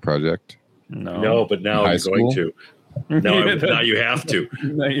history project. No, but now you're going to. Now you have to.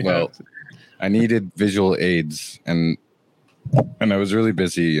 Have to. I needed visual aids, and I was really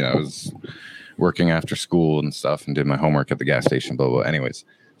busy. I was working after school and stuff, and did my homework at the gas station. Blah blah. Anyways,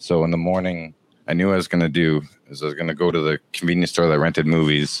 so in the morning, I knew what I was going to do is I was going to go to the convenience store that rented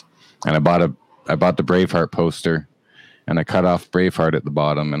movies, and I bought the Braveheart poster, and I cut off Braveheart at the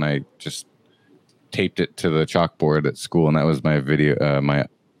bottom, and I just taped it to the chalkboard at school, and that was my video, my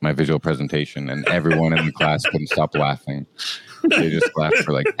visual presentation, and everyone in the class couldn't stop laughing. They just laughed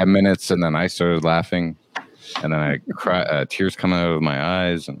for like 10 minutes, and then I started laughing, and then I cried, tears coming out of my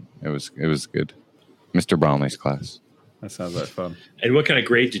eyes, and it was good. Mr. Brownlee's class. That sounds like fun. And what kind of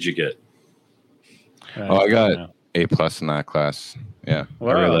grade did you get? I got A+ in that class. Yeah, wow.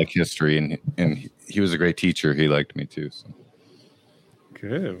 I really like history, and he was a great teacher. He liked me too. So.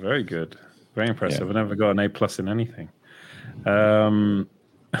 Good, very good, very impressive. I've never got an A+ in anything.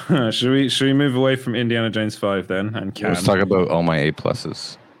 Should we move away from Indiana Jones 5 then? And let's talk about all my A+.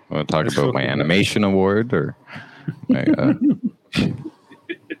 Want to talk about my animation award or?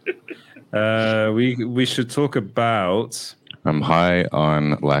 We should talk about. I'm high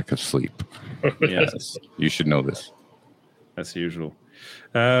on lack of sleep. Yes, you should know this. That's usual.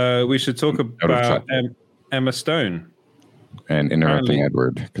 We should talk about Emma Stone and interrupting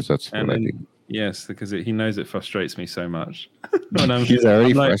Edward because that's what I do. Yes, because he knows it frustrates me so much. He's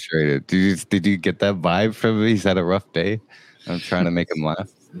already frustrated. Did you get that vibe from him? He's had a rough day. I'm trying to make him laugh.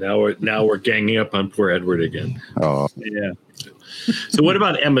 Now we're ganging up on poor Edward again. Oh, yeah. So what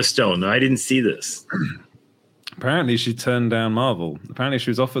about Emma Stone? I didn't see this. Apparently, she turned down Marvel. Apparently, she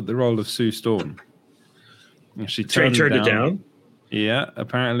was offered the role of Sue Storm. She Turned it down. Yeah,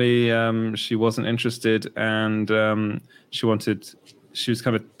 apparently she wasn't interested, and she was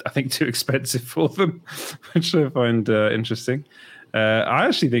kind of, I think, too expensive for them, which I find interesting. I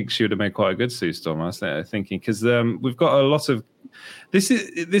actually think she would have made quite a good Sue Storm. I was thinking, because we've got a lot of this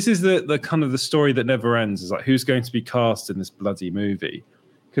is the kind of the story that never ends. Is like, who's going to be cast in this bloody movie?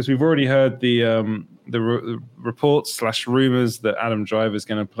 Because we've already heard the reports / rumors that Adam Driver is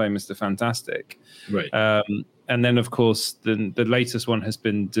going to play Mr. Fantastic, Right. And then, of course, the latest one has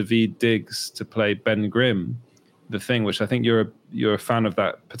been Daveed Diggs to play Ben Grimm, the Thing, which I think you're a fan of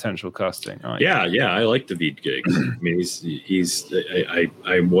that potential casting, aren't you? Yeah, I like Daveed Diggs. I mean,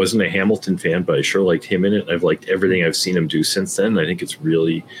 I wasn't a Hamilton fan, but I sure liked him in it. I've liked everything I've seen him do since then. I think it's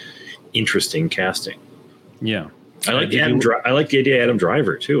really interesting casting. Yeah. I like I like the idea of Adam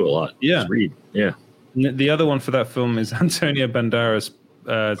Driver too a lot. Yeah. Reed. Yeah. The other one for that film is Antonio Banderas,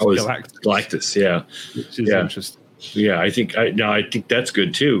 Galactus. Yeah. Which is interesting. Yeah, I think that's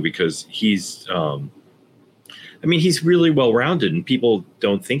good too, because he's he's really well rounded, and people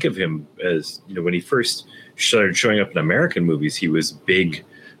don't think of him as, when he first started showing up in American movies, he was big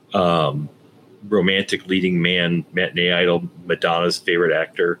romantic leading man, matinee idol, Madonna's favorite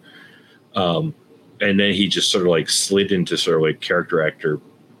actor. And then he just sort of like slid into sort of like character actor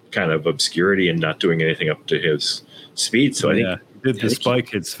kind of obscurity and not doing anything up to his speed. So I think he did the Spy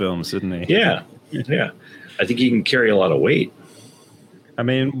Kids films, didn't he? Yeah. I think he can carry a lot of weight. I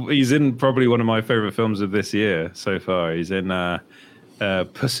mean, he's in probably one of my favorite films of this year so far. He's in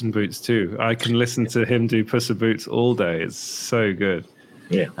Puss in Boots 2. I can listen to him do Puss in Boots all day. It's so good.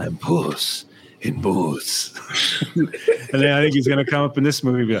 Yeah. I'm Puss in Boots. And then I think he's going to come up in this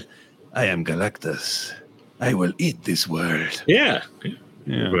movie and be like, I am Galactus. I will eat this world. Yeah.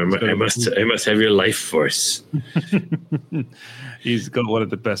 I must have your life force. He's got one of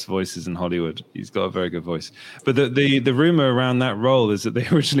the best voices in Hollywood. He's got a very good voice. But the rumor around that role is that they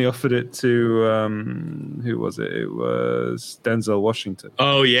originally offered it to who was it? It was Denzel Washington.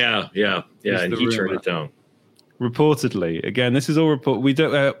 Oh yeah, and he turned it down. Reportedly, again, this is all report. We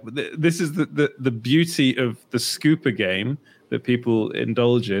don't. This is the beauty of the scooper game that people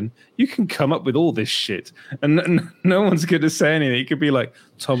indulge in. You can come up with all this shit, and no one's going to say anything. It could be like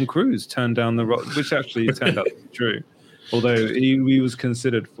Tom Cruise turned down the role, which actually turned out to be true, although he was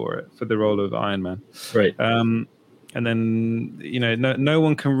considered for the role of Iron Man. Right. And then no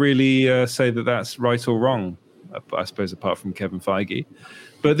one can really say that that's right or wrong, I suppose, apart from Kevin Feige.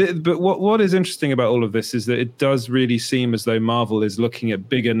 But what is interesting about all of this is that it does really seem as though Marvel is looking at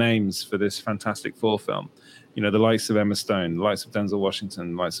bigger names for this Fantastic Four film. The likes of Emma Stone, the likes of Denzel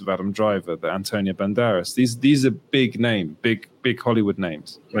Washington, the likes of Adam Driver, the Antonio Banderas. These are big Hollywood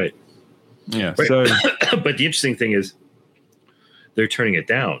names. Right. Yeah. Right. So, but the interesting thing is they're turning it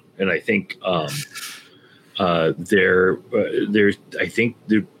down, and I think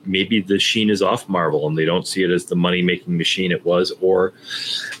maybe the sheen is off Marvel, and they don't see it as the money making machine it was, or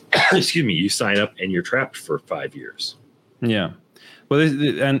excuse me, you sign up and you're trapped for 5 years. Yeah. Well,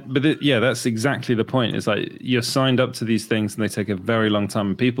 that's exactly the point. It's like you're signed up to these things, and they take a very long time.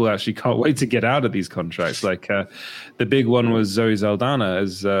 And people actually can't wait to get out of these contracts. Like the big one was Zoe Saldana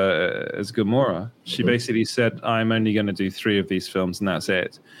as Gamora. She basically said, "I'm only going to do 3 of these films, and that's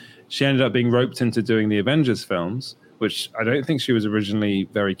it." She ended up being roped into doing the Avengers films, which I don't think she was originally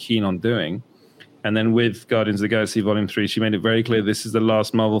very keen on doing. And then with Guardians of the Galaxy Volume 3, she made it very clear this is the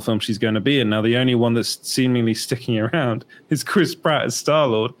last Marvel film she's going to be in. Now, the only one that's seemingly sticking around is Chris Pratt as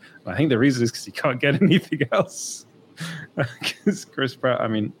Star-Lord. I think the reason is because he can't get anything else. Because Chris Pratt, I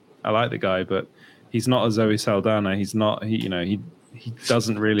mean, I like the guy, but he's not a Zoe Saldana. He's not, he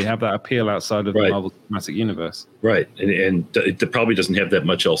doesn't really have that appeal outside of the Marvel Cinematic Universe. Right. And it probably doesn't have that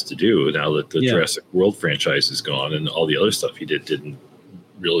much else to do now that the Jurassic World franchise is gone, and all the other stuff he didn't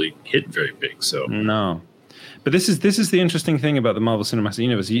really hit very big. So no, but this is the interesting thing about the Marvel Cinematic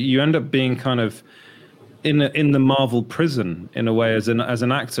Universe. You end up being kind of in the Marvel prison in a way as an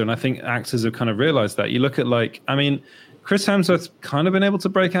actor, and I think actors have kind of realized that. You look at Chris Hemsworth's kind of been able to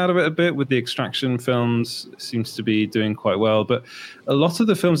break out of it a bit with the Extraction films, seems to be doing quite well, but a lot of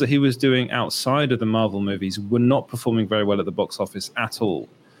the films that he was doing outside of the Marvel movies were not performing very well at the box office at all.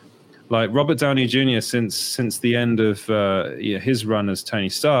 Like Robert Downey Jr. since the end of his run as Tony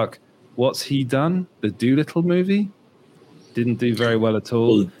Stark, what's he done? The Doolittle movie didn't do very well at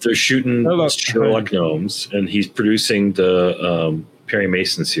all. Well, they're shooting Sherlock Gnomes, and he's producing the Perry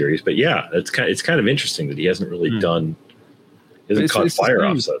Mason series. But yeah, it's kind of interesting that he hasn't really done. He hasn't caught fire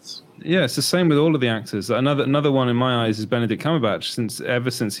offsets. Yeah, it's the same with all of the actors. Another one in my eyes is Benedict Cumberbatch. Ever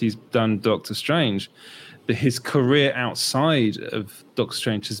since he's done Doctor Strange, his career outside of Doctor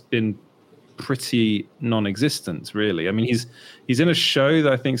Strange has been pretty non-existent, really. I mean, he's in a show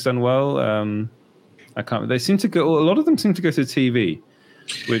that I think's done well. I can't. They seem to go. A lot of them seem to go to TV,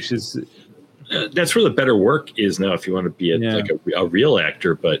 which is that's where the better work is now. If you want to be a real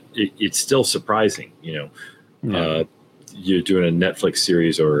actor, but it's still surprising. You're doing a Netflix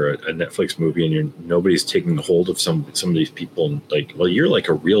series or a Netflix movie, and nobody's taking hold of some of these people. And like, well, you're like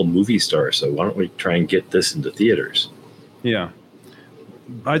a real movie star, so why don't we try and get this into theaters? Yeah,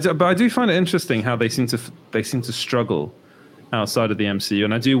 but I do find it interesting how they seem to struggle outside of the MCU,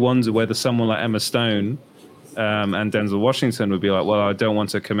 and I do wonder whether someone like Emma Stone and Denzel Washington would be like, well, I don't want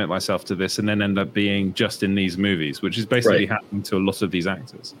to commit myself to this, and then end up being just in these movies, which is basically happening to a lot of these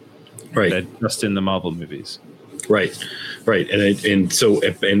actors. Right, they're just in the Marvel movies. Right. And so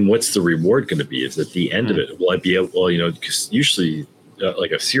what's the reward going to be? Is at the end of it, will I be able? Well, because usually,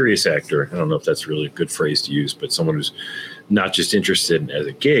 like a serious actor, I don't know if that's really a good phrase to use, but someone who's not just interested as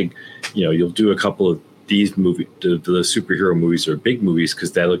a gig, you'll do a couple of these movies, the superhero movies or big movies,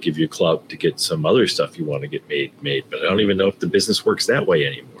 because that'll give you clout to get some other stuff you want to get made. But I don't even know if the business works that way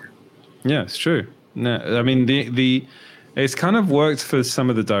anymore. Yeah, it's true. No, I mean it's kind of worked for some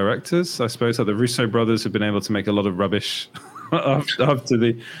of the directors, I suppose. Like the Russo brothers have been able to make a lot of rubbish after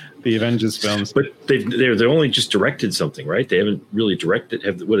the Avengers films. But they're only just directed something, right? They haven't really directed.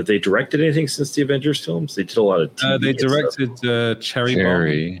 Have they directed anything since the Avengers films? They did a lot of TV. They directed Cherry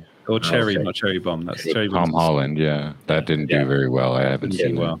Bomb. Or Cherry, okay. Not Cherry Bomb. That's Cherry Bomb. Tom Holland, yeah. That didn't do very well. I haven't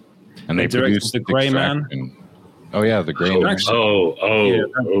seen it. And they produced The Gray Man. Oh, yeah, The Gray Man. Yeah,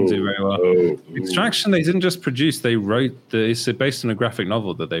 that didn't do very well. Oh. Extraction, they didn't just produce, they wrote, it's based on a graphic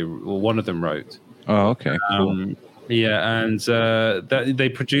novel that one of them wrote. Oh, okay. Cool. Yeah, and they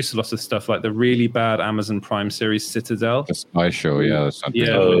produce a lot of stuff like the really bad Amazon Prime series Citadel. The spy show, yeah. That's something.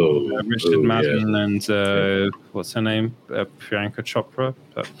 Yeah, with, Richard Madden and what's her name? Priyanka Chopra?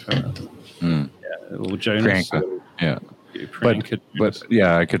 Or Jonas. Priyanka, yeah. Priyanka but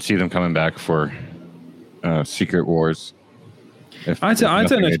yeah, I could see them coming back for Secret Wars. I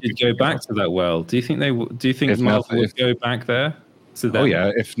don't know if you'd go back to that world. Do you think Marvel would go back there? Oh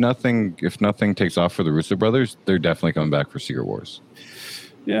yeah, if nothing takes off for the Russo brothers, they're definitely coming back for Secret Wars.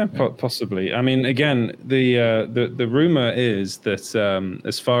 Yeah, possibly. I mean, again, the rumor is that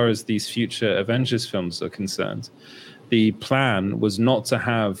as far as these future Avengers films are concerned, the plan was not to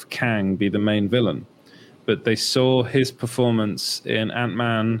have Kang be the main villain, but they saw his performance in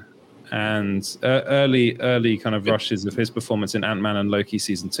Ant-Man and early kind of rushes of his performance in Ant-Man and Loki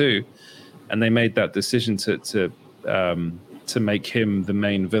season 2, and they made that decision to make him the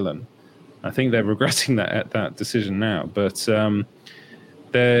main villain. I think they're regretting that decision now, but I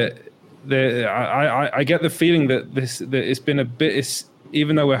get the feeling that it's been a bit.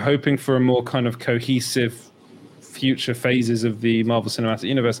 Even though we're hoping for a more kind of cohesive future phases of the Marvel Cinematic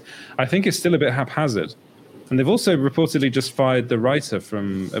Universe, I think it's still a bit haphazard. And they've also reportedly just fired the writer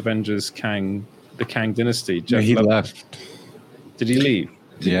from Avengers Kang, the Kang Dynasty. Yeah, he left. Did he leave?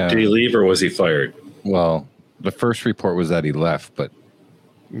 Yeah. Did he leave or was he fired? Well, the first report was that he left, but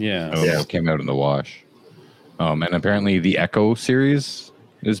it came out in the wash. And apparently the Echo series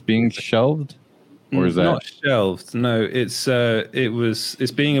is being shelved, or is that not shelved? No,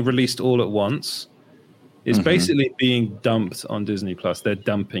 it's being released all at once. It's basically being dumped on Disney Plus. They're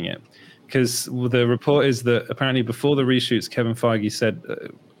dumping it because the report is that apparently before the reshoots, Kevin Feige said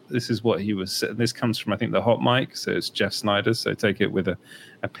this is what he was. This comes from I think the Hot Mic, so it's Jeff Snyder. So take it with a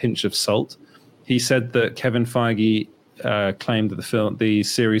pinch of salt. He said that Kevin Feige claimed that the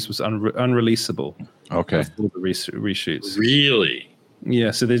series was unreleasable. Okay. Before the reshoots. Really?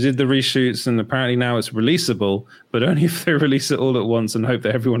 Yeah, so they did the reshoots, and apparently now it's releasable, but only if they release it all at once and hope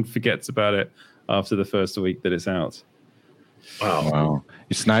that everyone forgets about it after the first week that it's out. Wow.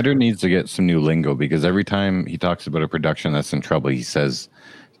 Snyder needs to get some new lingo because every time he talks about a production that's in trouble, he says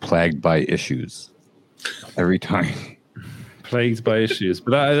plagued by issues. Every time. Plagued by issues.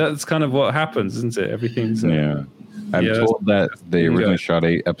 But that's kind of what happens, isn't it? Everything's... I'm told that they originally shot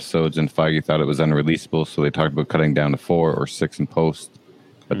 8 episodes and Feige thought it was unreleasable, so they talked about cutting down to 4 or 6 in post.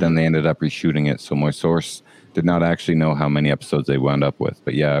 But then they ended up reshooting it, so my source did not actually know how many episodes they wound up with.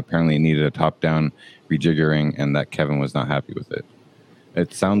 But yeah, apparently it needed a top-down rejiggering and that Kevin was not happy with it.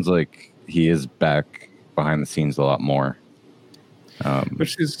 It sounds like he is back behind the scenes a lot more.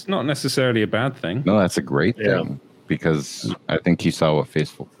 Which is not necessarily a bad thing. No, that's a great thing because I think he saw what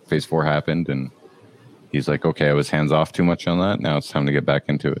Phase 4 happened and he's like, okay, I was hands off too much on that. Now it's time to get back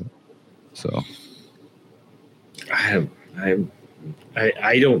into it. So I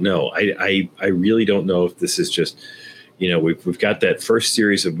don't know. I really don't know if this is just, we've got that first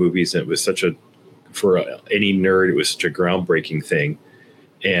series of movies and it was for any nerd, it was such a groundbreaking thing.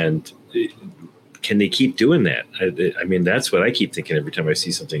 And can they keep doing that? I mean, that's what I keep thinking every time I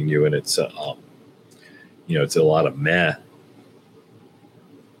see something new, and it's it's a lot of meh.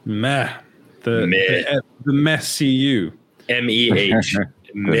 Meh. The meh-cu. MEH.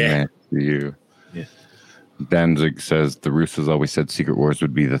 Meh. You. Yeah. Danzig says the Russos always said Secret Wars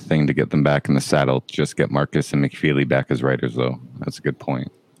would be the thing to get them back in the saddle. Just get Marcus and McFeely back as writers, though. That's a good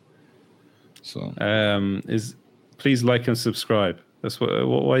point. So, please like and subscribe. That's why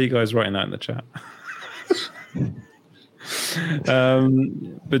are you guys writing that in the chat?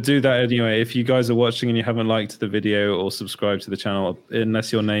 But do that anyway. If you guys are watching and you haven't liked the video or subscribed to the channel,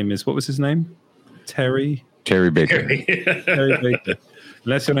 unless your name is, what was his name? Terry Baker. Terry Baker.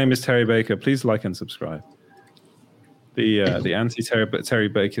 Unless your name is Terry Baker, please like and subscribe. The anti-Terry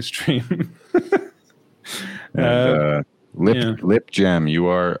Baker stream. Lip Jam, you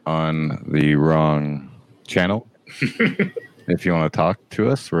are on the wrong channel. If you want to talk to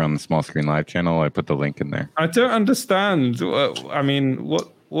us, we're on the Small Screen Live channel. I put the link in there. I don't understand. I mean,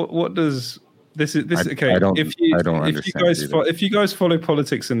 what does this is? This okay? I don't understand. If you guys follow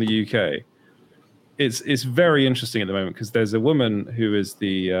politics in the UK, it's very interesting at the moment because there's a woman who is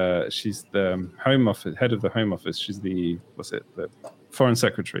she's the Home Office head of the Home Office. She's the Foreign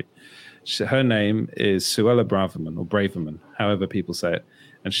Secretary. Her name is Suella Braverman or Braverman, however people say it,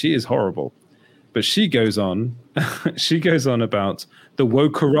 and she is horrible. But she goes on about the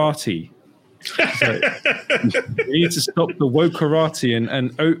wokerati. So, we need to stop the wokerati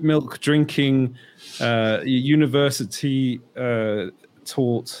and oat milk drinking, university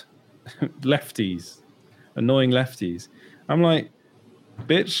taught lefties, annoying lefties. I'm like,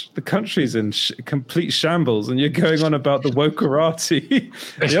 bitch, the country's in complete shambles, and you're going on about the wokerati.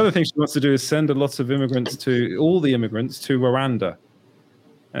 The other thing she wants to do is send all the immigrants to Rwanda.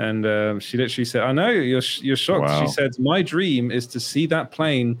 And she literally said, I know, you're shocked. Wow. She said, my dream is to see that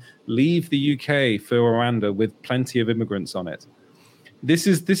plane leave the UK for Rwanda with plenty of immigrants on it. This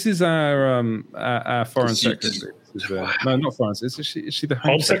is our foreign secretary. No, not foreign. Is she the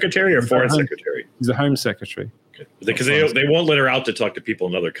home secretary or foreign secretary? She's the home secretary. Okay. Because they won't let her out to talk to people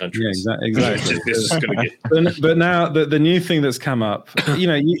in other countries. Yeah, exactly. But now the new thing that's come up,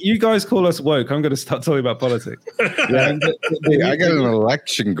 you guys call us woke. I'm going to start talking about politics. Yeah, I got an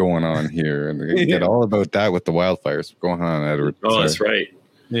election going on here, and they get all about that with the wildfires going on, Edward. Oh, Sorry. That's right.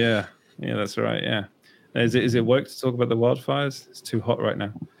 Yeah, that's right. Yeah, is it woke to talk about the wildfires? It's too hot right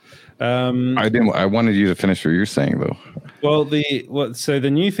now. I wanted you to finish what you're saying, though. Well, so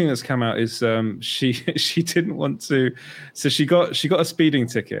the new thing that's come out is she didn't want to, so she got a speeding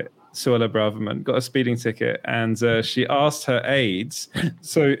ticket. Suella Braverman got a speeding ticket, and she asked her aides.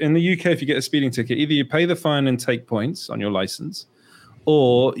 So in the UK, if you get a speeding ticket, either you pay the fine and take points on your license,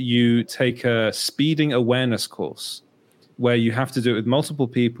 or you take a speeding awareness course where you have to do it with multiple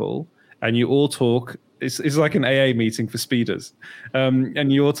people, and you all talk. It's like an AA meeting for speeders.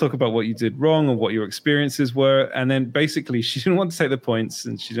 And you all talk about what you did wrong and what your experiences were. And then basically she didn't want to take the points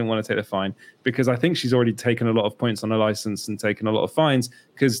and she didn't want to take the fine because I think she's already taken a lot of points on her license and taken a lot of fines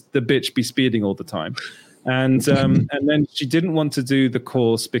because the bitch be speeding all the time. And and then she didn't want to do the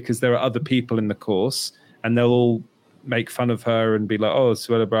course because there are other people in the course and they'll all make fun of her and be like, oh,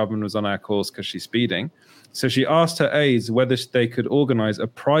 Suella Braverman was on our course because she's speeding. So she asked her aides whether they could organize a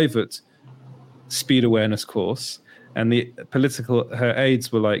private speed awareness course, and her aides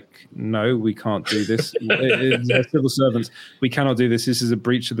were like, no, we can't do this. They're civil servants, we cannot do this. This is a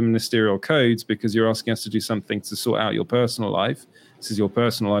breach of the ministerial codes because you're asking us to do something to sort out your personal life. This is your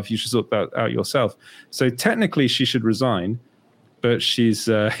personal life, you should sort that out yourself. So technically she should resign, but she's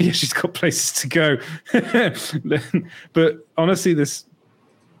got places to go. But honestly,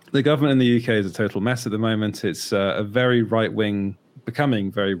 the government in the UK is a total mess at the moment. It's a very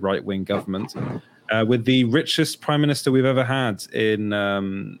becoming very right-wing government, with the richest prime minister we've ever had in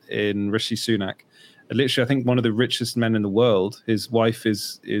Rishi Sunak. Literally, I think one of the richest men in the world. His wife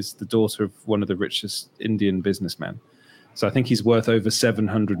is the daughter of one of the richest Indian businessmen. So I think he's worth over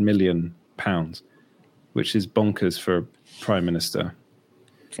 £700 million, which is bonkers for a prime minister.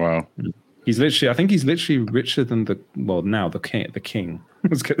 Wow. I think he's literally richer than the king. I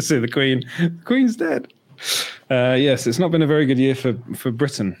was going to say the Queen. The Queen's dead. Yes, it's not been a very good year for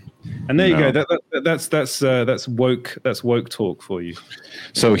Britain. And there you go. That's woke. That's woke talk for you.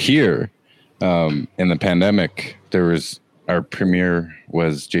 So here, in the pandemic, our premier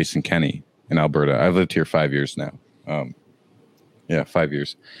was Jason Kenney in Alberta. I've lived here 5 years now. 5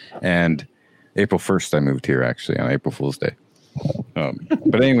 years. And April 1st, I moved here actually on April Fool's Day.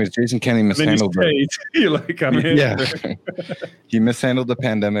 But anyways, Jason Kenney mishandled. You're like, I'm here. Yeah, he mishandled the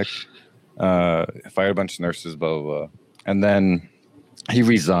pandemic. Fired a bunch of nurses, blah blah blah, and then he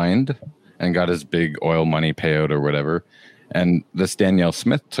resigned and got his big oil money payout or whatever. And this Danielle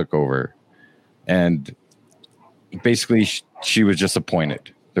Smith took over. And basically, she was just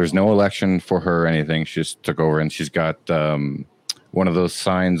appointed. There's no election for her or anything. She just took over, and she's got one of those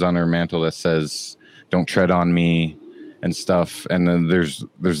signs on her mantle that says, "Don't tread on me," and stuff. And then there's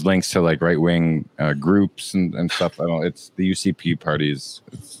links to like right-wing groups and stuff. I don't. It's the UCP parties.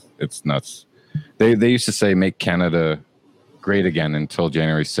 It's nuts. They used to say "Make Canada Great Again" until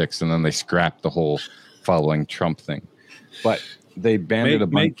January 6th, and then they scrapped the whole following Trump thing. But they banded a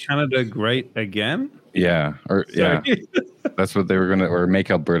bunch. Make Canada great again? Yeah, or Sorry. yeah, that's what they were gonna, or make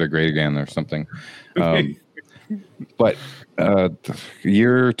Alberta great again, or something. But a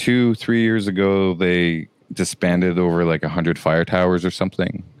year or 2, 3 years ago, they disbanded over like 100 fire towers or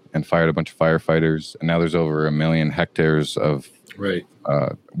something, and fired a bunch of firefighters. And now there's over 1 million hectares of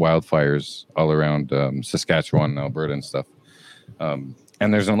wildfires all around Saskatchewan, Alberta, and stuff. And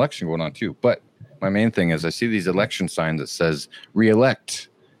there's an election going on too. But my main thing is I see these election signs that says "Re-elect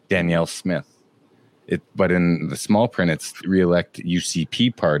Danielle Smith." But in the small print, it's "Re-elect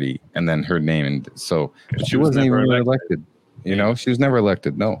UCP party," and then her name. And so but she wasn't even elected. You know, she was never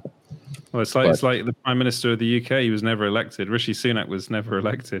elected. No. Well, it's like the Prime Minister of the UK. He was never elected. Rishi Sunak was never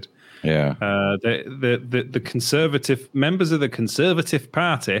elected. Yeah. The Conservative members of the Conservative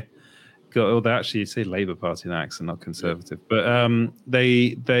Party. They actually say Labour Party in accent, not Conservative. But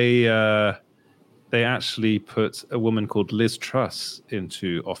they actually put a woman called Liz Truss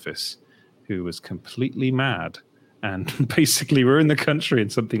into office, who was completely mad and basically ruined the country in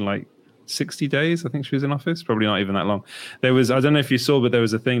something like 60 days. I think she was in office, probably not even that long. There was, I don't know if you saw, but there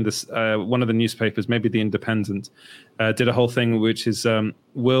was a thing, one of the newspapers, maybe The Independent, did a whole thing, which is, who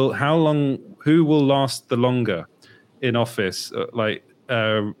will last the longer in office?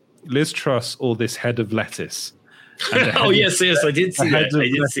 Liz Truss or this head of lettuce? Yes, I did see that. I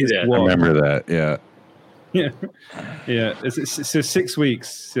did see that. I remember that. Yeah. Yeah. It's 6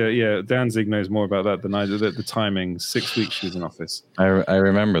 weeks. Danzig knows more about that than I do. The timing, 6 weeks she was in office. I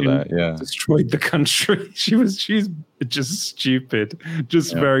remember that. Yeah, destroyed the country. She's just stupid.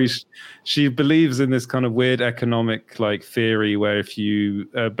 Very. She believes in this kind of weird economic like theory where if you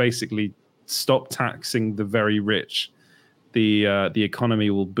basically stop taxing the very rich, the economy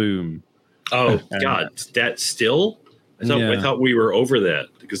will boom. Oh God, that still. I thought we were over that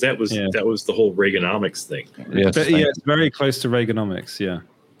because that was the whole Reaganomics thing. Yes, it's very close to Reaganomics. Yeah.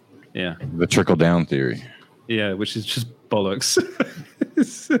 The trickle down theory. Yeah, which is just bollocks.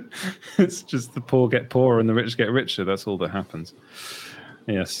 it's just the poor get poorer and the rich get richer. That's all that happens.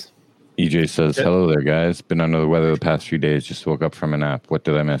 Yes. EJ says, "Hello there, guys. Been under the weather the past few days. Just woke up from a nap. What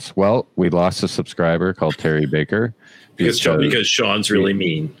did I miss?" Well, we lost a subscriber called Terry Baker because Sean's really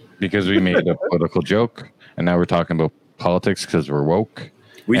mean. Because we made a political joke, and now we're talking about politics because we're woke.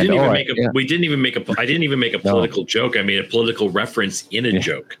 I didn't even make a political joke. I made a political reference in a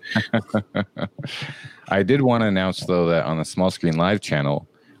joke. I did want to announce though that on the Small Screen Live channel,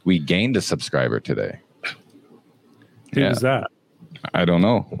 we gained a subscriber today. Who was that? I don't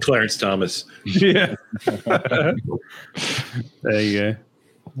know. Clarence Thomas. Yeah. There you go.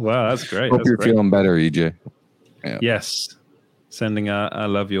 Wow, that's great. Hope you're feeling better, EJ. Yeah. Yes. Sending a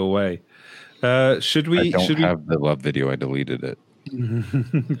love your way. Should we? I don't have the love video. I deleted it.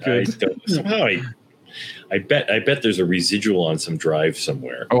 I bet there's a residual on some drive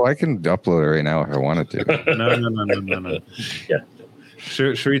somewhere. Oh, I can upload it right now if I wanted to. No. Yeah.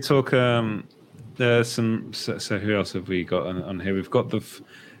 Should we talk? So who else have we got on here? We've got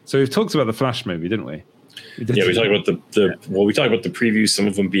so we've talked about the Flash movie, didn't we? We talked about we talked about the previews. Some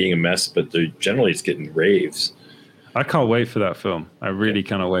of them being a mess, but generally it's getting raves. I can't wait for that film. I really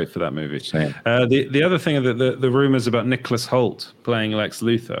cannot wait for that movie. The other thing, the rumors about Nicholas Hoult playing Lex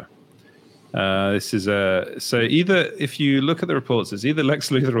Luthor. This is so either, if you look at the reports, it's either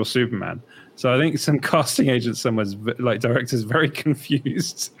Lex Luthor or Superman. So I think some casting agents somewhere's like directors very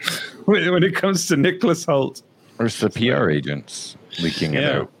confused when it comes to Nicholas Hoult. Or it's the PR agents leaking it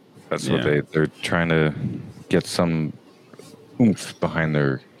out. That's what they're trying to get some oomph behind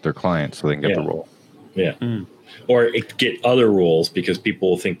their client so they can get the role. Yeah. Or get other roles because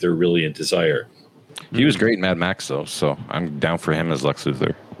people think they're really in desire. He was great in Mad Max, though, so I'm down for him as Lex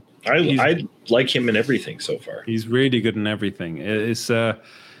Luthor. I like him in everything so far. He's really good in everything.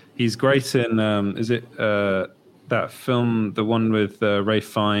 He's great in that film, the one with Ralph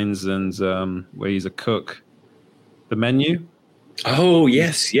Fiennes and where he's a cook, The Menu. Oh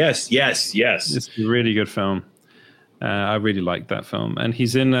yes. It's a really good film. I really like that film, and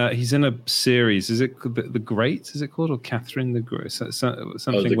he's in a series. Is it The Great? Is it called, or Catherine the Great? Something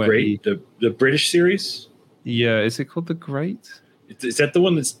the British series. Yeah, is it called The Great? Is that the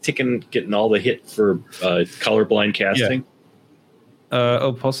one that's getting all the hit for colorblind casting?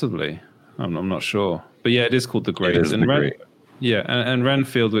 Possibly. I'm not sure. But yeah, it is called The Great. It is The Great. Yeah, and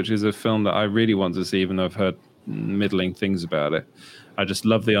Renfield, which is a film that I really want to see, even though I've heard middling things about it. I just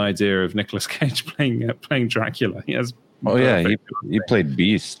love the idea of Nicolas Cage playing Dracula. He has. He played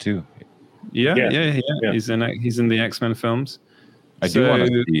Beast too. Yeah. He's in the X-Men films. I do want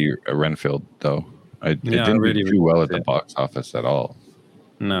to see a Renfield though. It didn't really do well at the box office at all.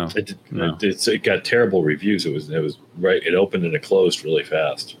 No, it got terrible reviews. It was right. It opened and it closed really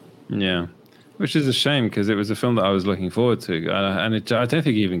fast. Yeah, which is a shame because it was a film that I was looking forward to, and I don't think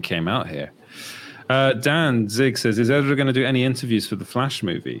it even came out here. Dan Zig says, "Is Ezra going to do any interviews for the Flash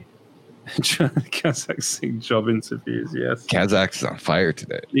movie?" Kazakh job interviews, yes. Kazak's on fire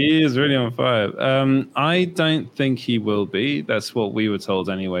today. He is really on fire. I don't think he will be. That's what we were told,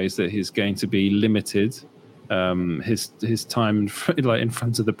 anyways. That he's going to be limited. His time in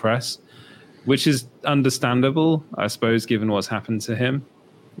front of the press, which is understandable, I suppose, given what's happened to him.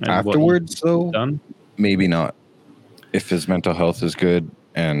 Afterwards, though, maybe not. If his mental health is good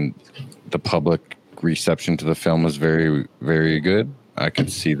and the public reception to the film was very, very good, I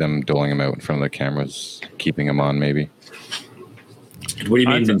could see them doling him out in front of the cameras, keeping him on, maybe. What do you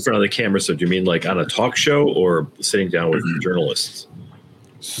mean in front of the camera? So do you mean like on a talk show or sitting down with journalists?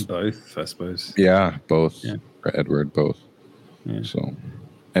 Both, I suppose. Yeah, both. Yeah. For Edward, both. Yeah. So,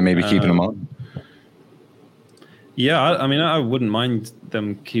 and maybe keeping him on. Yeah, I mean, I wouldn't mind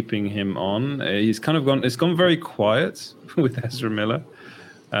them keeping him on. He's kind of gone. It's gone very quiet with Ezra Miller.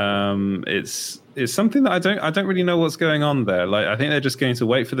 It's something that I don't really know what's going on there. Like, I think they're just going to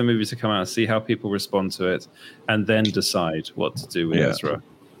wait for the movie to come out, see how people respond to it, and then decide what to do with Ezra.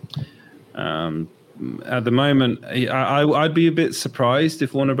 At the moment, I'd be a bit surprised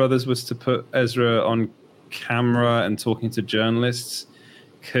if Warner Brothers was to put Ezra on camera and talking to journalists,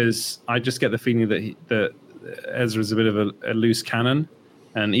 because I just get the feeling that Ezra's a bit of a loose cannon,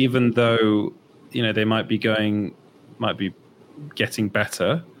 and even though they might be getting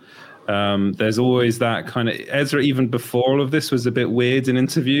better. There's always that kind of Ezra. Even before all of this, was a bit weird in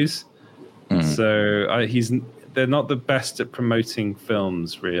interviews. So they're not the best at promoting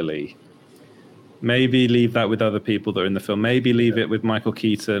films, really. Maybe leave that with other people that are in the film. Maybe leave it with Michael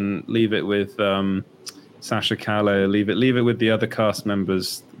Keaton. Leave it with Sasha Callow. Leave it with the other cast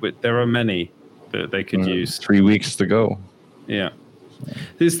members. There are many that they could use. 3 weeks to go. Yeah,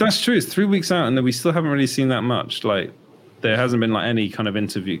 that's true. It's 3 weeks out, and we still haven't really seen that much. Like, there hasn't been like any kind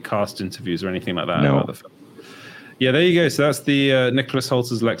of cast interviews or anything like that. No. About the film. Yeah, there you go. So that's the Nicholas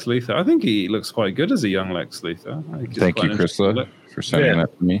Hoult as Lex Luthor. I think he looks quite good as a young Lex Luthor. Thank you, Chrisla, for sending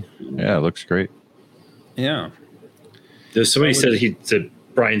that to me. Yeah, it looks great. Yeah. There's somebody said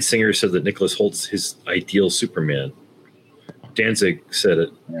Bryan Singer said that Nicholas Holt's his ideal Superman. Danzig said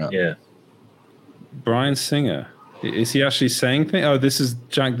it. Yeah. Bryan Singer. Is he actually saying things? Oh, this is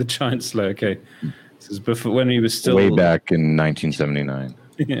Jack the Giant Slayer. Okay. This is before, when he was still way back in 1979.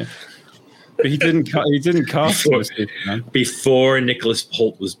 Yeah. But he didn't cast before Nicholas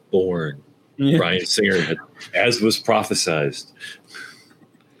Hoult was born. Yeah. Bryan Singer as was prophesized.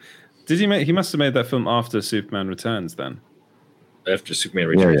 Did he must have made that film after Superman Returns then? After Superman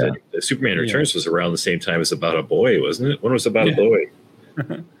Returns. Yeah. Superman Returns was around the same time as About a Boy, wasn't it? When was About a Boy?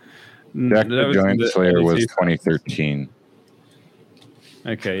 Jack the Giant Slayer was 2013.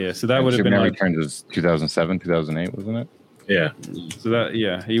 Okay, yeah. So that would have been like Returns was 2007, 2008, wasn't it? Yeah. So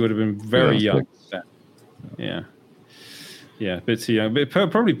he would have been very young. Yeah. Yeah, a bit too young. But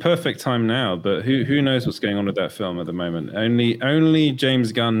probably perfect time now, but who knows what's going on with that film at the moment? Only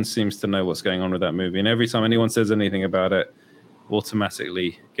James Gunn seems to know what's going on with that movie, and every time anyone says anything about it,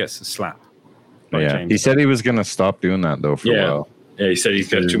 automatically gets a slap. He said he was going to stop doing that though for a while. Yeah, he said he's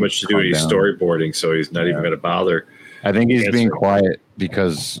got too much to do with his storyboarding, so he's not even going to bother. I think he's being quiet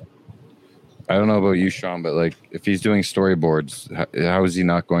because I don't know about you, Sean, but like if he's doing storyboards, how is he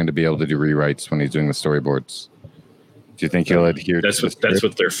not going to be able to do rewrites when he's doing the storyboards? Do you think he'll adhere? That's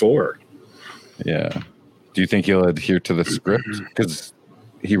what they're for. Yeah. Do you think he'll adhere to the script? Because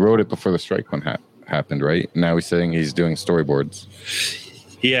he wrote it before the strike one happened, right? Now he's saying he's doing storyboards.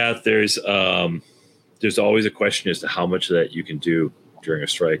 Yeah, there's always a question as to how much of that you can do during a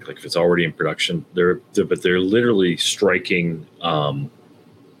strike. Like if it's already in production, they're literally striking.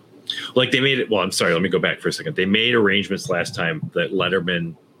 Like they made it. Well, I'm sorry. Let me go back for a second. They made arrangements last time that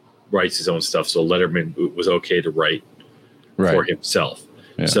Letterman writes his own stuff, so Letterman was okay to write for himself.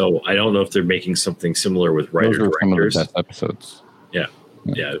 Yeah. So I don't know if they're making something similar with writer directors. Some of the best episodes. Yeah.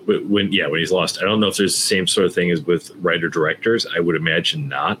 When he's lost, I don't know if there's the same sort of thing as with writer directors. I would imagine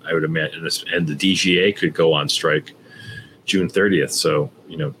not. I would imagine and the DGA could go on strike June 30th. So,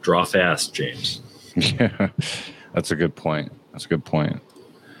 draw fast, James. Yeah, that's a good point.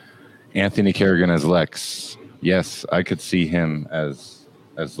 Anthony Kerrigan as Lex. Yes, I could see him as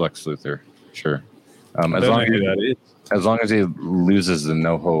Lex Luthor. Sure. As long as he loses the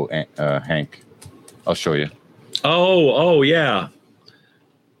NoHo Hank. I'll show you. Oh, yeah.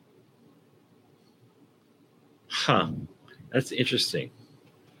 Huh. That's interesting.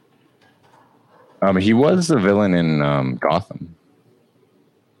 He was the villain in Gotham.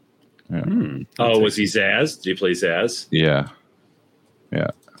 Yeah. Was he Zaz? Did he play Zaz? Yeah.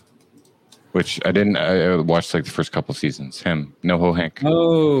 Which I watched like the first couple seasons. Him, NoHo Hank.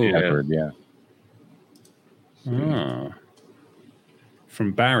 Oh, Edward, yeah. Oh.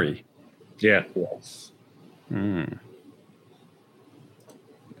 From Barry. Yeah. Yes. Mm.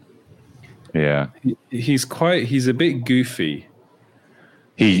 Yeah. He's a bit goofy.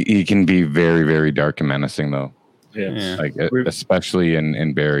 He can be very, very dark and menacing though. Yeah. Like especially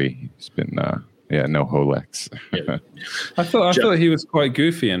in Barry. He's been NoHo Lex. Yeah. I thought he was quite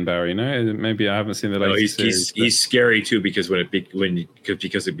goofy in Barry. No, maybe I haven't seen the latest series. He's scary too because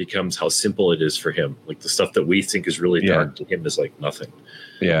because it becomes how simple it is for him. Like the stuff that we think is really dark to him is like nothing.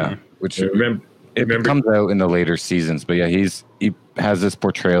 Yeah, which remember comes out in the later seasons. But yeah, he has this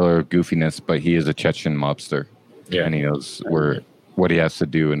portrayal of goofiness, but he is a Chechen mobster. Yeah, and he knows what he has to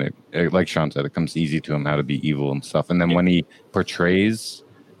do, and it like Sean said, it comes easy to him how to be evil and stuff. And then when he switches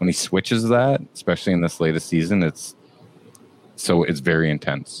that, especially in this latest season, it's very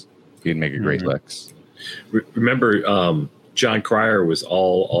intense. He'd make a great Lex. Remember, John Cryer was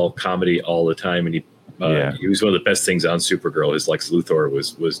all comedy all the time, and he was one of the best things on Supergirl. His Lex Luthor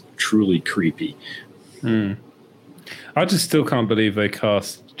was truly creepy. I just still can't believe they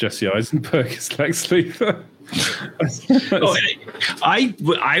cast Jesse Eisenberg as Lex Luthor.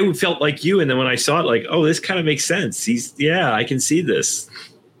 I felt like you, and then when I saw it, like, oh, this kind of makes sense. I can see this.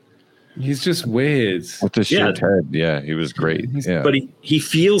 He's just weird with the shaved head. Yeah, he was great. But he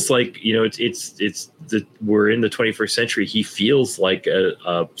feels like we're in the 21st century. He feels like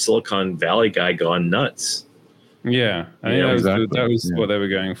a Silicon Valley guy gone nuts. Yeah, I think that was what they were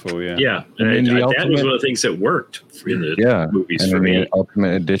going for. Yeah, and that was one of the things that worked in the movies and for me. The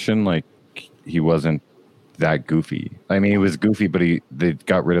Ultimate Edition, like he wasn't that goofy. I mean, he was goofy, but they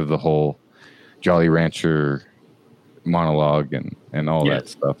got rid of the whole Jolly Rancher monologue and all that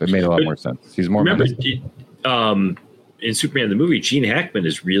stuff. It made a lot more sense. He's more. Remember, in Superman the movie, Gene Hackman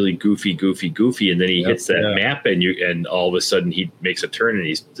is really goofy, and then he hits that map, and all of a sudden he makes a turn, and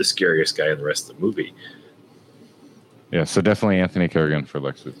he's the scariest guy in the rest of the movie. Yeah, so definitely Anthony Kerrigan for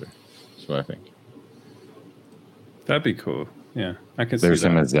Lex Luthor. That's what I think. That'd be cool. Yeah, I can see that. There's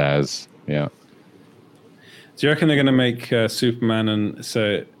him as Zaz. Yeah. Do you reckon they're going to make Superman and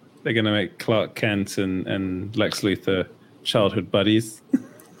so they're going to make Clark Kent and Lex Luthor childhood buddies?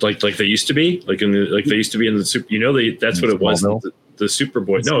 like they used to be? Like they used to be in the super, that's what it was. The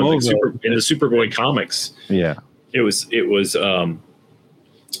Superboy. No, in the Superboy comics. Yeah. It was the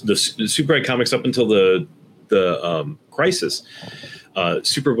Superboy comics up until the Crisis.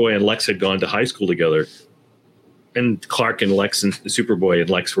 Superboy and Lex had gone to high school together, and Clark and Lex and Superboy and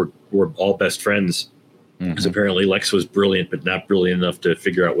Lex were all best friends. Because apparently Lex was brilliant, but not brilliant enough to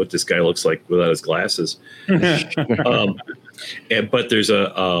figure out what this guy looks like without his glasses. But there's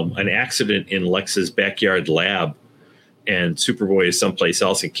an accident in Lex's backyard lab, and Superboy is someplace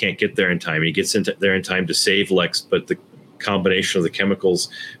else and can't get there in time. He gets there in time to save Lex, but the combination of the chemicals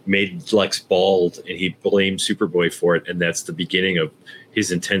made Lex bald, and he blamed Superboy for it, and that's the beginning of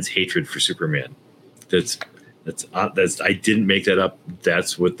his intense hatred for Superman. That's I didn't make that up.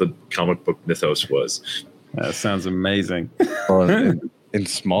 That's what the comic book mythos was. That sounds amazing. Well, in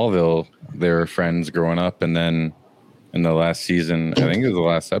Smallville, they were friends growing up, and then in the last season, I think it was the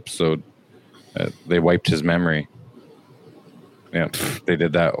last episode, they wiped his memory. Yeah, they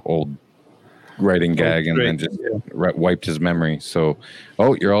did that old writing gag and then just wiped his memory. So,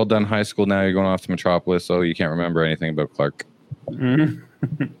 you're all done high school now. You're going off to Metropolis. Oh, you can't remember anything about Clark.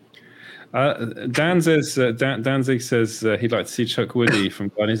 Mm-hmm. Danzig says he'd like to see Chuck Woody from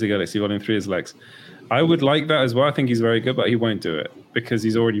Guardians of the Galaxy Volume 3 as Lex. I would like that as well. I think he's very good, but he won't do it because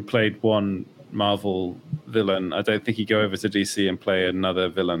he's already played one Marvel villain. I don't think he'd go over to DC and play another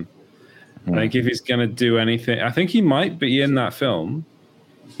villain. I think if he's going to do anything, I think he might be in that film.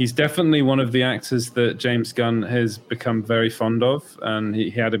 He's definitely one of the actors that James Gunn has become very fond of, and he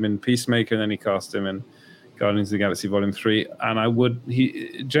had him in Peacemaker, and then he cast him in Guardians of the Galaxy Volume 3.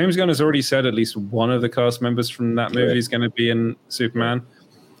 And James Gunn has already said at least one of the cast members from that movie is going to be in Superman.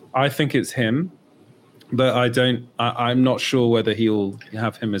 I think it's him, but I'm not sure whether he'll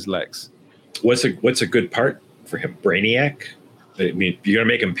have him as Lex. What's a good part for him? Brainiac. I mean, if you're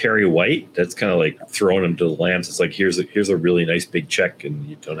gonna make him Perry White, that's kind of like throwing him to the lambs. It's like here's a really nice big check, and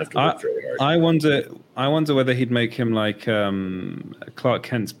you don't have to work very hard. I wonder whether he'd make him like Clark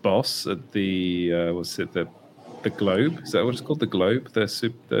Kent's boss at the the Globe. Is that what it's called? The Globe,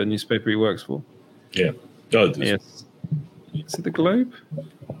 the newspaper he works for. Yeah. Oh, yes. Is it the Globe?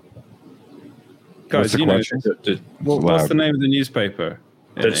 What's Guys, the you know, question? what's the name of the newspaper?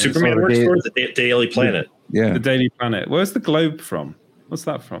 that Superman works for the Daily Planet. Yeah. The Daily Planet. Where's the Globe from? What's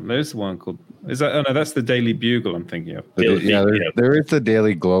that from? There's one called. Is that? Oh no, that's the Daily Bugle. I'm thinking of. There is the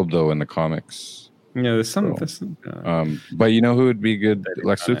Daily Globe though in the comics. Yeah, there's some. But you know who would be good?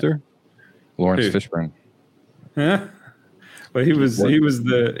 Lex Luthor, Lawrence Fishburne. Yeah. Well, he was.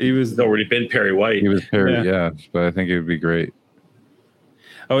 He's already been Perry White. He was Perry, yeah. But I think it would be great.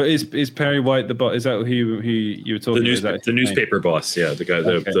 Oh, is Perry White the boss? Is that who you were talking about? The newspaper boss, yeah, the guy.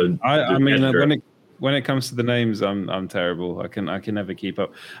 Okay. I mean, editor. when it comes to the names, I'm terrible. I can never keep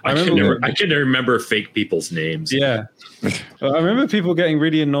up. I can never remember fake people's names. Yeah, well, I remember people getting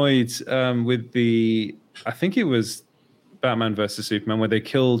really annoyed with I think it was Batman versus Superman, where they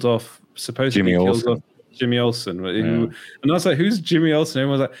killed off Jimmy Olsen. Jimmy Olsen, and I was like, "Who's Jimmy Olsen?"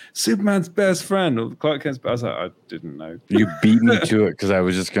 Everyone was like, "Superman's best friend," or Clark Kent's. I was like, "I didn't know." You beat me to it because I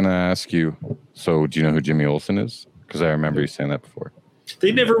was just gonna ask you. So, do you know who Jimmy Olsen is? Because I remember you saying that before.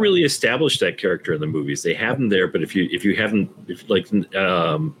 They never really established that character in the movies. They have him there, but if you haven't,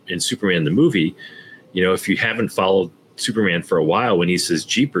 in Superman the movie, if you haven't followed Superman for a while, when he says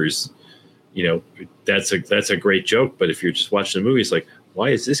 "Jeepers," that's a great joke. But if you're just watching the movie, it's like,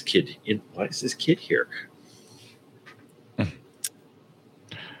 why is this kid here?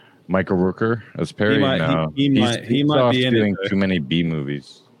 Michael Rooker as Perry. He might be in doing it. Too many B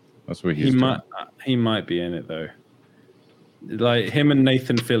movies. That's what he's doing. He might be in it though. Like him and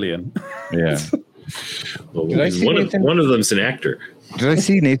Nathan Fillion. Yeah. Well, one of them's an actor. Did I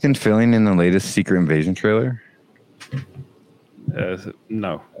see Nathan Fillion in the latest Secret Invasion trailer?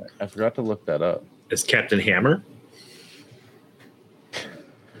 No. I forgot to look that up. As Captain Hammer.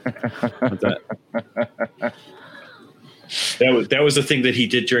 That was the thing that he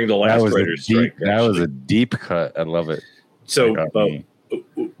did during the last writer's strike. That was a deep cut. I love it. So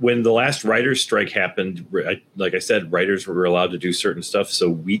when the last writer's strike happened, like I said, writers were allowed to do certain stuff. So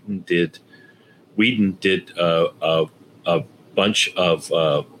Whedon did a bunch of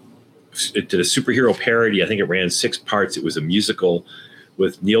it did a superhero parody. I think it ran 6 parts. It was a musical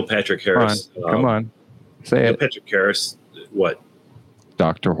with Neil Patrick Harris. Come on. Say Neil it. Patrick Harris. What?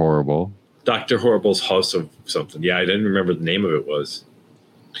 Dr. Horrible. Dr. Horrible's House of something. Yeah, I didn't remember the name of it was.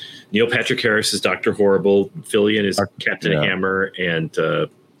 Neil Patrick Harris is Dr. Horrible. Fillion is Captain Hammer. And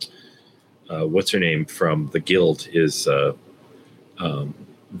what's her name from the Guild is the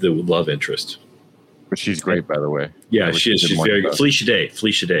love interest. But she's great, by the way. Yeah, she is. She's very good. Felicia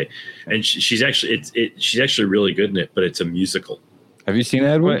Day. And she's actually she's actually really good in it, but it's a musical. Have you seen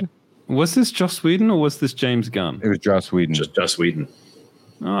Edward? Wait, was this Joss Whedon or was this James Gunn? It was Joss Whedon. Just Joss Whedon.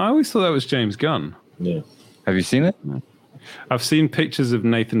 Oh, I always thought that was James Gunn. Yeah. Have you seen it? I've seen pictures of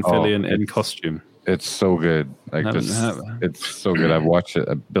Nathan Fillion in costume. It's so good. It's so good. I've watched it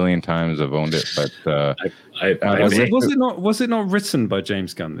a billion times. I've owned it, but was it not written by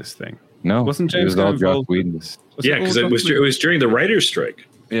James Gunn? This thing? No, wasn't James Gunn involved? Yeah, because it was during the writer's strike.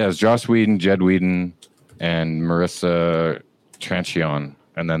 Yeah, it was Joss Whedon, Jed Whedon, and Marissa Tranchion,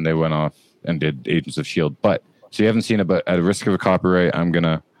 and then they went off and did Agents of S.H.I.E.L.D. But so you haven't seen it, but at the risk of a copyright, I'm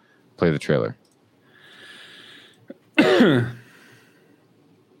gonna play the trailer.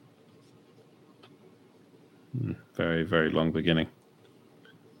 Very, very long beginning.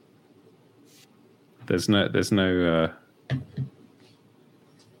 There's no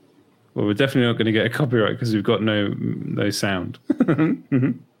well, we're definitely not going to get a copyright because we've got no sound.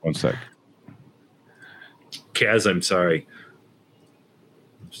 1 sec. Kaz, I'm sorry.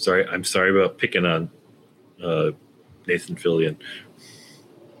 I'm sorry about picking on Nathan Fillion.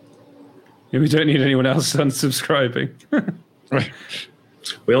 Yeah, we don't need anyone else unsubscribing.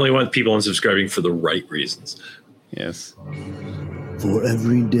 We only want people unsubscribing for the right reasons. Yes. For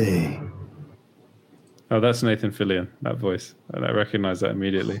every day. Oh, that's Nathan Fillion, that voice. And I recognize that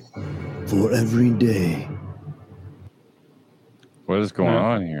immediately. For every day. What is going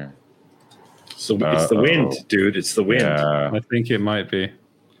on here? So it's the wind, dude. It's the wind. Yeah. I think it might be.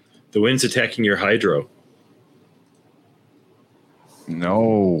 The wind's attacking your hydro.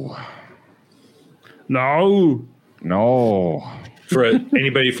 No. For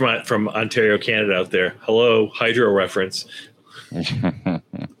anybody from Ontario, Canada out there, hello, hydro reference.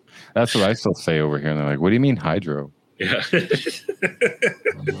 That's what I still say over here. And they're like, what do you mean hydro? Yeah.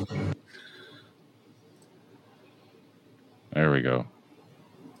 There we go.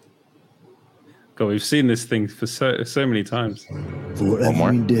 God, we've seen this thing for so many times. For One more?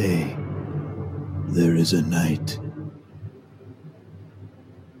 every day, there is a night.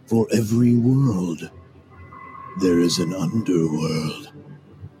 For every world, there is an underworld.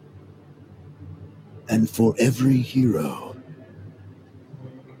 And for every hero,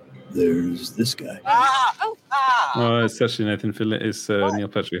 there's this guy. Oh, it's actually Nathan Fillion. It's Neil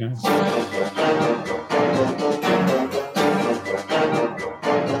Patrick Harris.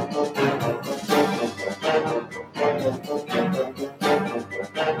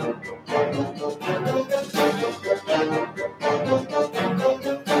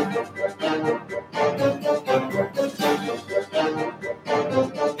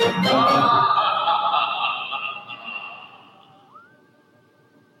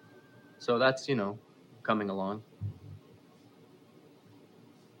 So that's, coming along.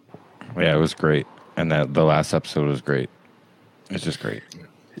 Yeah, it was great. And the last episode was great. It's just great.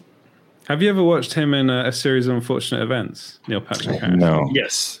 Have you ever watched him in a series of unfortunate events? Neil Patrick Harris. No.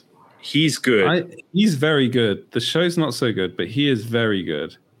 Yes, he's good. He's very good. The show's not so good, but he is very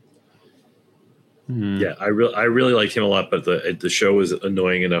good. Yeah, I really liked him a lot, but the show was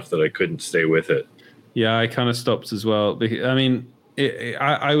annoying enough that I couldn't stay with it. Yeah, I kind of stopped as well. I mean,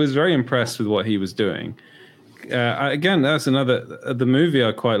 I was very impressed with what he was doing. Again, that's another the movie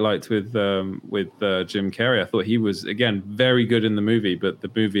I quite liked with Jim Carrey. I thought he was again very good in the movie, but the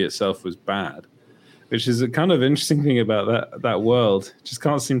movie itself was bad, which is a kind of interesting thing about that world. Just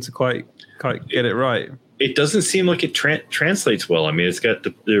can't seem to quite get it right. It doesn't seem like it translates well. I mean, it's got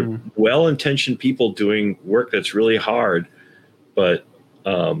the well-intentioned people doing work that's really hard, but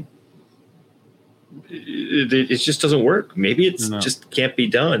it just doesn't work. Maybe it's just can't be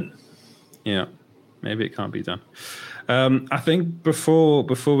done. Yeah, maybe it can't be done. I think before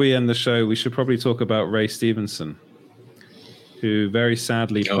we end the show, we should probably talk about Ray Stevenson, who very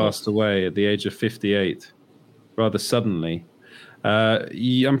sadly passed away at the age of 58, rather suddenly.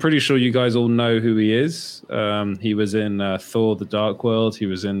 I'm pretty sure you guys all know who he is. He was in Thor: The Dark World. He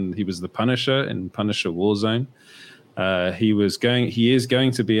was the Punisher in Punisher Warzone. He is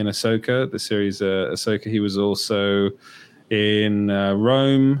going to be in Ahsoka, the series Ahsoka. He was also in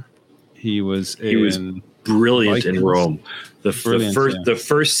Rome. He was brilliant Vikings. in Rome. The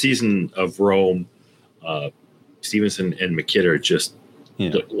first season of Rome, Stevenson and McKitter just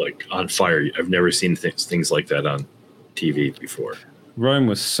looked like on fire. I've never seen things like that on TV before. Rome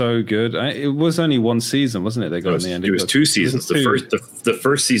was so good. It was only one season, wasn't it? They got in the end. It was 2 seasons. The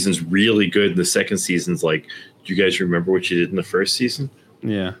first season's really good. The second season's like, do you guys remember what you did in the first season?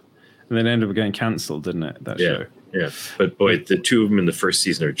 Yeah, and then it ended up getting cancelled, didn't it? That show. Yeah. But boy, the two of them in the first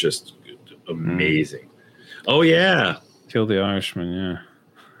season are just amazing. Oh yeah, Kill the Irishman.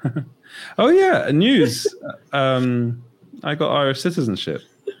 Yeah. Oh yeah, news. I got Irish citizenship.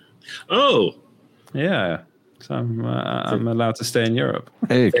 Oh yeah. So I'm allowed to stay in Europe.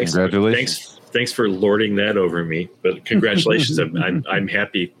 Hey, congratulations! Thanks for lording that over me. But congratulations, I'm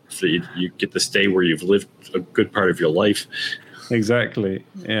happy that you get to stay where you've lived a good part of your life. Exactly.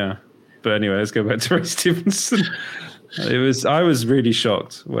 Yeah. But anyway, let's go back to Ray Stevenson. I was really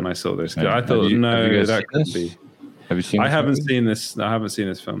shocked when I saw this. I thought, that couldn't be. Have you seen? I haven't seen this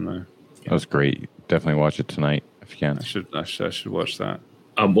film. No. That was great. Definitely watch it tonight if you can. I should watch that.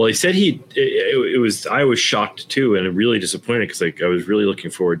 Well, he said I was shocked too, and really disappointed because I was really looking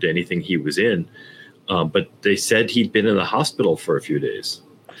forward to anything he was in. But they said he'd been in the hospital for a few days.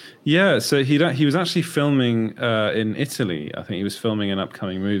 Yeah, so he was actually filming in Italy. I think he was filming an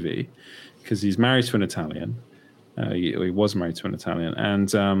upcoming movie because he's married to an Italian. He was married to an Italian,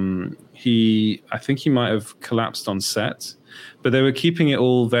 and I think he might have collapsed on set. But they were keeping it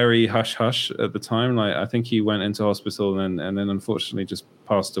all very hush hush at the time. Like I think he went into hospital and then unfortunately just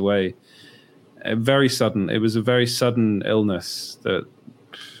passed away. Very sudden. It was a very sudden illness. That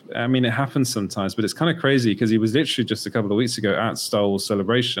I mean, it happens sometimes, but it's kind of crazy because he was literally just a couple of weeks ago at Star Wars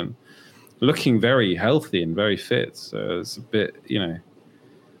Celebration, looking very healthy and very fit. So it's a bit,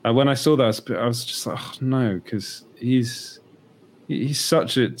 when I saw that, I was just like, oh no, because he's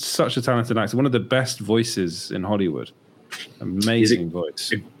such a talented actor, one of the best voices in Hollywood. Amazing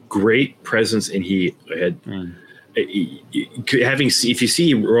voice, a great presence, and he had if you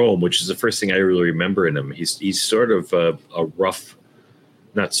see Rome, which is the first thing I really remember in him, he's sort of a rough,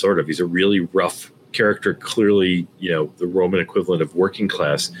 not sort of, he's a really rough character, clearly the Roman equivalent of working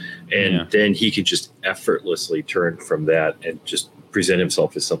class, and then he could just effortlessly turn from that and just present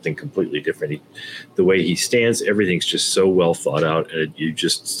himself as something completely different. The way he stands, everything's just so well thought out, and you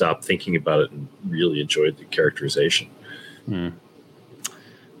just stop thinking about it and really enjoyed the characterization.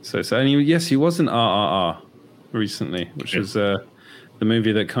 So yes, he was in RRR. recently, which was the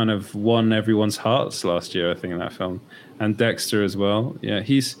movie that kind of won everyone's hearts last year, I think, in that film. And Dexter as well. Yeah,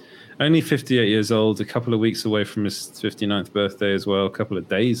 he's only 58 years old, a couple of weeks away from his 59th birthday as well, a couple of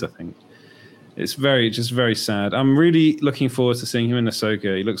days, I think. It's just very sad. I'm really looking forward to seeing him in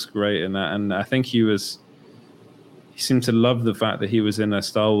Ahsoka. He looks great in that. And I think he seemed to love the fact that he was in a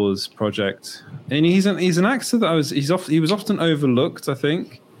Star Wars project. And he's an actor that he was often overlooked, I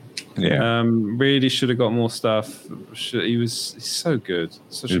think. Yeah. Really should have got more stuff. He's so good.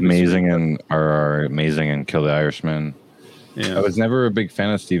 He's amazing and RR, amazing and Kill the Irishman. Yeah. I was never a big fan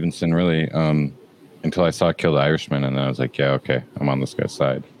of Stevenson, really, until I saw Kill the Irishman, and then I was like, yeah, okay, I'm on this guy's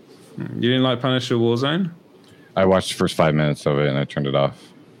side. You didn't like Punisher Warzone? I watched the first 5 minutes of it, and I turned it off.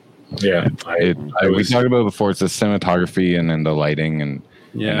 Yeah. We talked about it before. It's the cinematography and then the lighting, and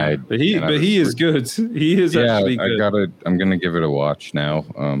yeah, but he is good. He is actually good. I'm gonna give it a watch now.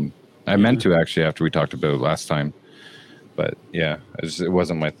 I meant to actually after we talked about it last time, but yeah, it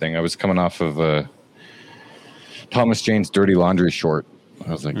wasn't my thing. I was coming off of Thomas Jane's Dirty Laundry short.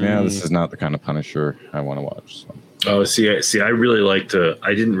 I was like, yeah, this is not the kind of Punisher I want to watch. So. Oh, see, I really liked.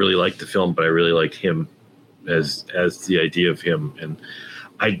 I didn't really like the film, but I really liked him as the idea of him. And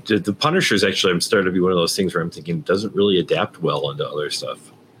the Punisher's actually, I'm starting to be one of those things where I'm thinking doesn't really adapt well into other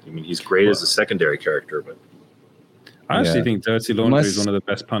stuff. I mean, he's great as a secondary character, but I actually think Dirty Laundry is one of the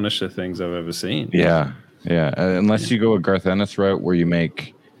best Punisher things I've ever seen. Yeah. Unless you go a Garth Ennis route where you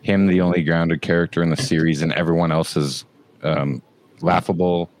make him the only grounded character in the series and everyone else is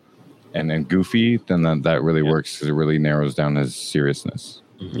laughable and goofy, then that really works because it really narrows down his seriousness.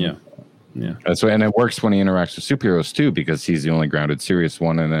 Yeah. So, and it works when he interacts with superheroes too, because he's the only grounded, serious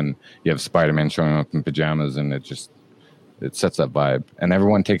one. And then you have Spider-Man showing up in pajamas, and it sets that vibe. And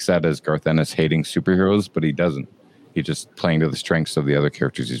everyone takes that as Garth Ennis hating superheroes, but he doesn't. He's just playing to the strengths of the other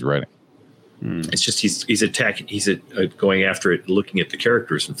characters he's writing. It's just he's attacking. He's going after it, looking at the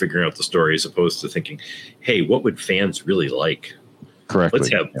characters and figuring out the story, as opposed to thinking, "Hey, what would fans really like?" Correctly.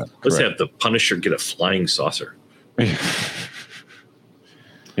 Let's have the Punisher get a flying saucer.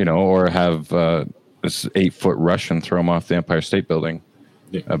 Or have this 8-foot Russian throw him off the Empire State Building,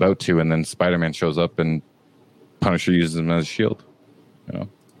 about to, and then Spider-Man shows up and Punisher uses him as a shield.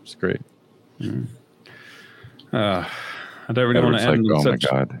 It's great. I don't really want to end. Oh my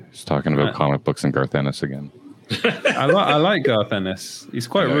god, he's talking about comic books and Garth Ennis again. I like Garth Ennis. He's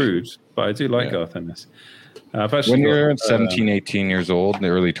quite rude, but I do like Garth Ennis. When you're 17, 18 years old, in the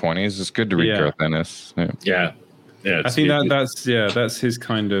early 20s, it's good to read Garth Ennis. Yeah. I think that's his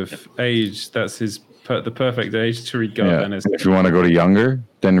kind of age. That's the perfect age to read Garth Ennis. If you want to go to younger,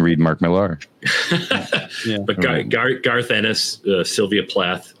 then read Mark Millar. But Garth Ennis, Sylvia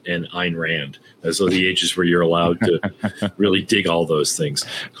Plath, and Ayn Rand. Those are the ages where you're allowed to really dig all those things.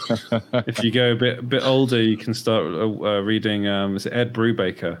 If you go a bit older, you can start reading Ed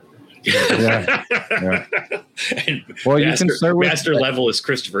Brubaker. Well, you can start with master level is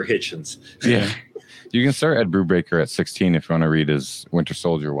Christopher Hitchens. Yeah. You can start Ed Brubaker at 16 if you want to read his Winter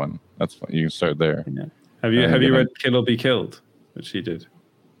Soldier one. That's fine. You can start there. Yeah. Have you read Kill or Be Killed, which he did?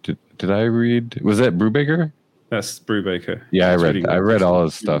 Did I read? Was that Brubaker? That's Brubaker. Yeah, I read all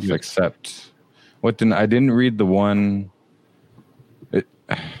his stuff except I didn't read the one.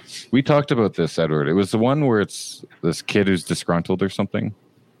 We talked about this, Edward. It was the one where it's this kid who's disgruntled or something.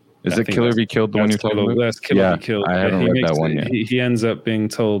 Is it Kill or Be Killed, the one you're talking about? That's Kill or Be Killed. I haven't read that one yet. He ends up being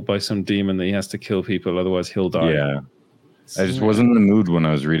told by some demon that he has to kill people, otherwise he'll die. Yeah. I just wasn't in the mood when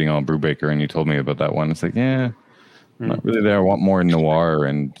I was reading all Brubaker, and you told me about that one. It's like, not really there. I want more noir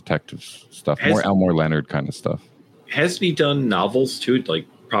and detective stuff, more Elmore Leonard kind of stuff. Hasn't he done novels too, like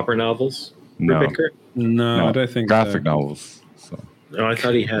proper novels? No, no, I don't think graphic novels. So. No, I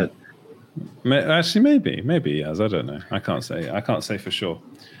thought he had. Actually, maybe he has. I don't know. I can't say for sure.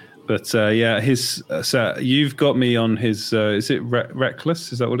 But his. So you've got me on his. Is it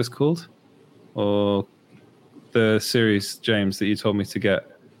Reckless? Is that what it's called? Or the series, James, that you told me to get?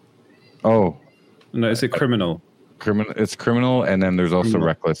 Oh, no, is it Criminal? It's Criminal, and then there's also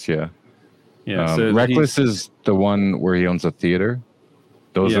Reckless. Yeah. So Reckless is the one where he owns a theater.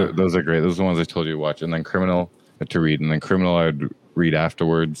 Those are great. Those are the ones I told you to watch. And then Criminal to read, and then Criminal I would read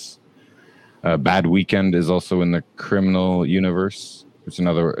afterwards. Bad Weekend is also in the Criminal universe. It's an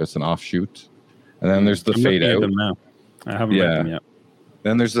offshoot. And then there's the Fade Out. I haven't read them yet.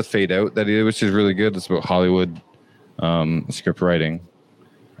 Then there's the Fade Out that he did, which is really good. It's about Hollywood script writing.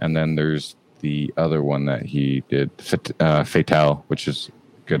 And then there's the other one that he did, Fatale, which is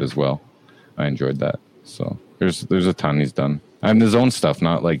good as well. I enjoyed that. So there's a ton he's done. And his own stuff,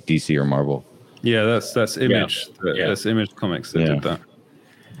 not like DC or Marvel. Yeah, that's Image. That's Image Comics that did that.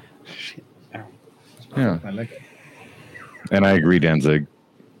 Yeah. I like it. And I agree, Danzig.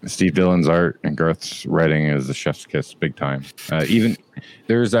 Steve Dillon's art and Garth's writing is a chef's kiss, big time. Even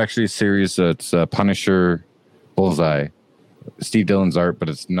there's actually a series that's Punisher, Bullseye, Steve Dillon's art, but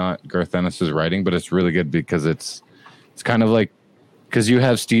it's not Garth Ennis's writing, but it's really good because it's kind of like, because you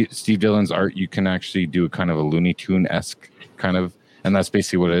have Steve Dillon's art, you can actually do a kind of a Looney Tune-esque kind of, and that's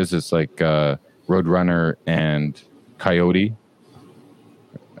basically what it is. It's like Roadrunner and Coyote,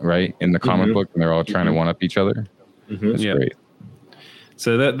 right, in the comic book, and they're all trying to one up each other. It's great.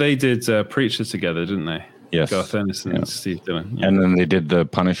 So that they did Preacher together, didn't they? Yes. Garth Ennis and Steve Dillon. Yeah. And then they did the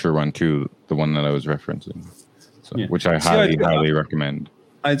Punisher one too, the one that I was referencing, which I highly recommend.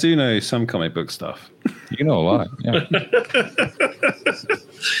 I do know some comic book stuff. You know a lot. Yeah.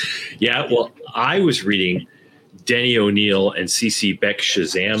 Yeah, well, I was reading Denny O'Neil and CC Beck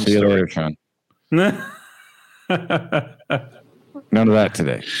Shazam See you story. later, Sean. None of that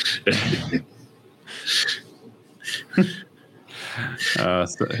today.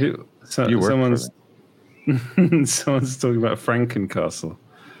 Someone's talking about Frankencastle.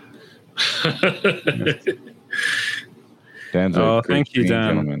 Dan's thank you, Dan.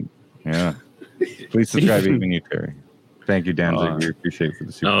 Gentleman. Yeah. Please subscribe, even you, Terry. Thank you, Danzig. We appreciate it for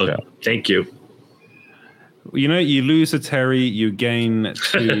the super chat. Thank you. You know, you lose a Terry, you gain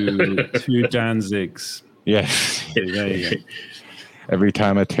two Danzigs. Yes. There you go. Every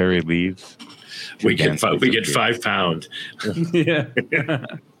time a Terry leaves, we get £5. Yeah.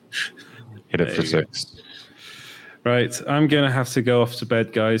 Hit it for 6. Right, I'm going to have to go off to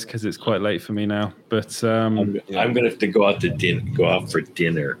bed, guys, because it's quite late for me now. But I'm going to have to go out for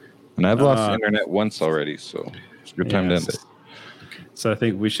dinner. And I've lost internet once already, so it's a good time to end it. So I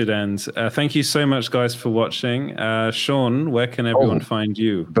think we should end. Thank you so much, guys, for watching. Sean, where can everyone find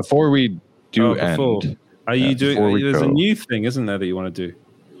you? Before we end, are you doing? There's a new thing, isn't there, that you want to do?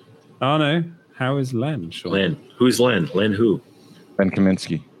 Oh no, how is Len? Sean? Len, who's Len? Len who? Ben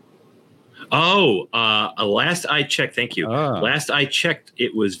Kaminsky. Oh, last I checked, thank you. Last I checked,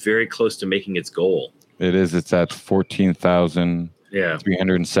 it was very close to making its goal. It is. It's at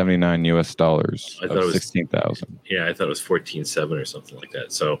 $14,379 US dollars. I thought it was 16,000. Yeah, I thought it was 14.7 or something like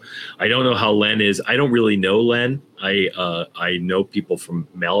that. So I don't know how Len is. I don't really know Len. I know people from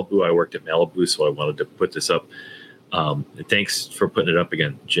Malibu. I worked at Malibu, so I wanted to put this up. Thanks for putting it up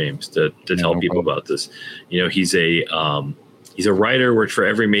again, James, to tell people about this. You know, he's a writer, worked for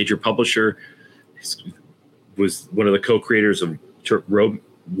every major publisher, was one of the co-creators of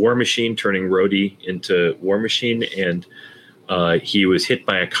War Machine, turning Rhodey into War Machine, and he was hit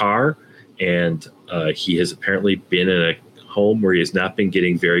by a car, and he has apparently been in a home where he has not been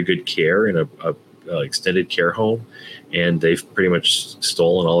getting very good care, in a extended care home, and they've pretty much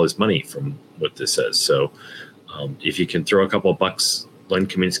stolen all his money from what this says. So if you can throw a couple of bucks Len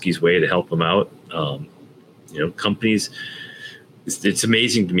Kaminsky's way to help him out, companies, it's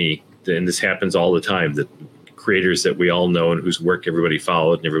amazing to me, and this happens all the time, that creators that we all know and whose work everybody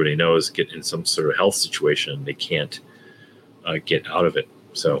followed and everybody knows get in some sort of health situation and they can't get out of it.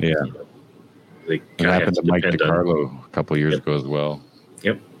 So they it happened to Mike DiCarlo a couple of years ago as well.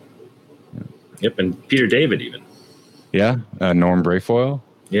 Yep, and Peter David even. Yeah, Norm Brayfoyle.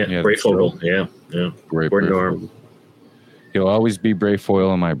 Yeah, Brayfogle. Yeah. Great. Poor Norm. He'll always be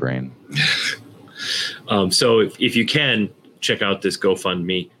Brayfoyle in my brain. So if you can check out this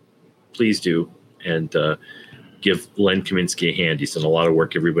GoFundMe, please do, and give Len Kaminsky a hand. He's done a lot of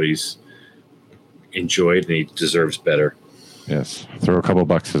work everybody's enjoyed, and he deserves better. Yes. Throw a couple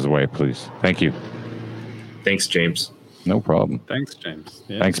bucks his way, please. Thank you. Thanks, James. No problem. Thanks, James.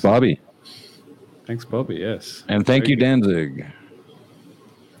 Yes. Thanks, Bobby. Thanks, Bobby. Yes. And thank you, Danzig.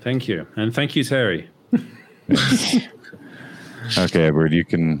 Thank you. And thank you, Terry. Okay, Edward, you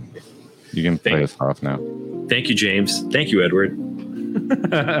can play us off now. Thank you, James. Thank you, Edward.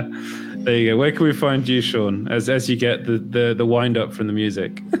 There you go. Where can we find you, Sean, as you get the wind up from the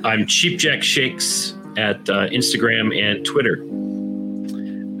music? I'm Cheap Jack Shakes at Instagram and Twitter.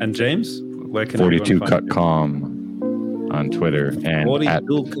 And James, where can 42cutcom on Twitter, and at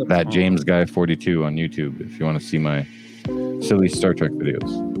that James Guy 42 on YouTube if you want to see my silly Star Trek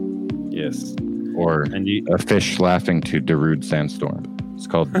videos. Yes. Or a fish laughing to Darude Sandstorm. It's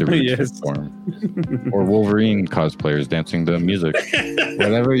called Darude Sandstorm. Or Wolverine cosplayers dancing to music.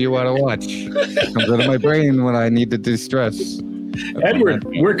 Whatever you want to watch. It comes out of my brain when I need to de-stress. Edward,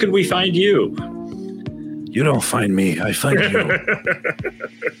 where could we find you? You don't find me, I find you.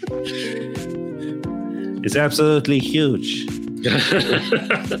 It's absolutely huge.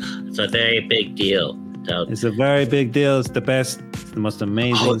 It's a very big deal. It's a very big deal. It's the best. It's the most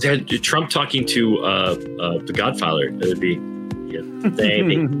amazing. Trump talking to the Godfather. That would be very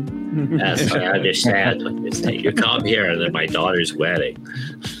big. Yes, I understand what you're saying. You come here at my daughter's wedding.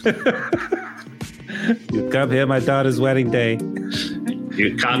 You come here, my daughter's wedding day.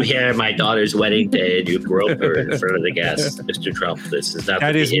 You come here at my daughter's wedding day and you grope her in front of the guests. Mr. Trump, this is not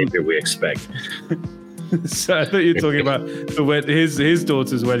the behavior we expect. So I thought you were talking about his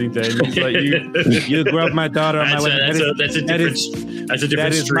daughter's wedding day. And he's like, you grab my daughter on my wedding. That's a different stream.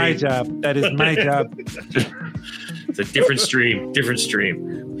 That is my job. That is my job. It's a different stream.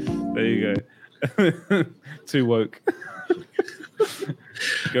 There you go. Too woke.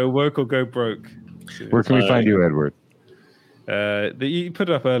 Go woke or go broke. Where can we find you, Edward? You put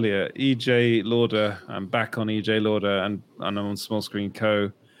it up earlier. EJ Lauder. I'm back on EJ Lauder, and I'm on Small Screen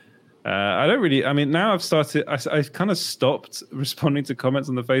Co. I don't really. I mean, now I've started. I've kind of stopped responding to comments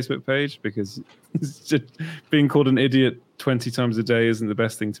on the Facebook page because it's just being called an idiot 20 times a day isn't the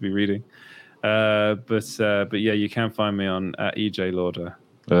best thing to be reading. But yeah, you can find me on EJ Lauder.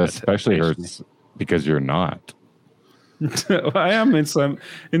 Especially hurts because you're not. Well, I am in some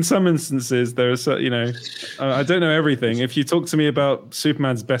instances. There are, I don't know everything. If you talk to me about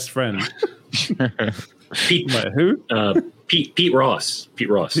Superman's best friend, Pete, who? Pete Ross. Pete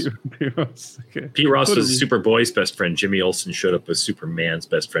Ross. Pete Ross. Okay. Pete Ross was Superboy's best friend. Jimmy Olsen showed up as Superman's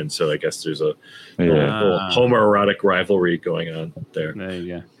best friend. So I guess there's a little homoerotic rivalry going on there. There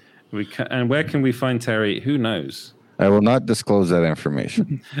you go. And where can we find Terry? Who knows? I will not disclose that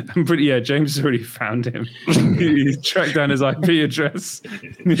information. James has already found him. He tracked down his IP address.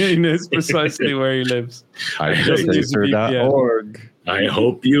 He knows precisely where he lives. iSafer.org. I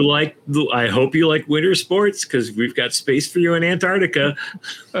hope you like winter sports because we've got space for you in Antarctica.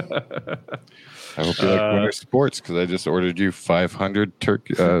 I hope you like winter sports because I just ordered you 500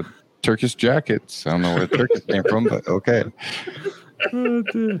 Turkish jackets. I don't know where Turkish came from, but okay. Oh,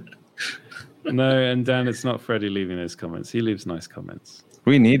 dear. No, and Dan, it's not Freddie leaving those comments. He leaves nice comments.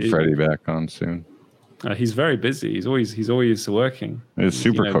 We need Freddie back on soon. He's very busy. He's always working. He's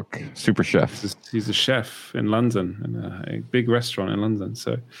super cook, super chef. He's a chef in London in a big restaurant in London.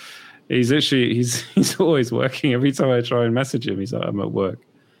 So he's always working. Every time I try and message him, he's like, "I'm at work."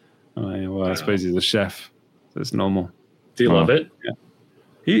 I suppose he's a chef. So it's normal. Do you love it? Yeah.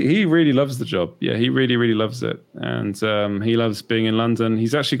 He really loves the job. Yeah, he really, really loves it. And he loves being in London.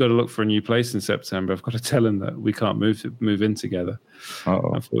 He's actually got to look for a new place in September. I've got to tell him that we can't move in together.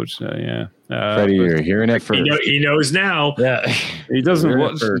 Unfortunately, yeah. Freddie, you're hearing it first. He knows now. Yeah. He doesn't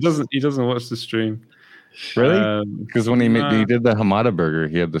watch the stream. Really? Because when he did the Hamada burger,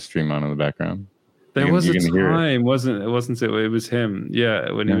 he had the stream on in the background. There was a time, wasn't it? It was him.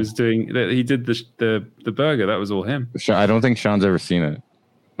 Yeah, when he was doing that, he did the burger. That was all him. I don't think Sean's ever seen it.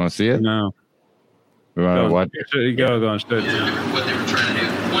 Want to see it? No. We want to watch it. Go on, show it. What they were trying to do.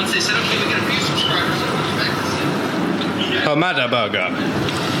 Once they said, okay, we got a few subscribers. Hamada burger.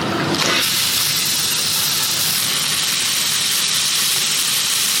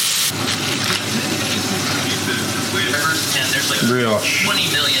 Brioche. 20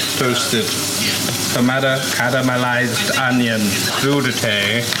 million. Toasted. Hamada caramelized onion.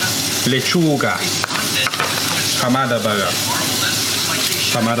 Crudité. Lechuga. Hamada burger.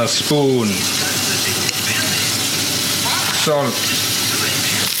 Hamada spoon. Salt.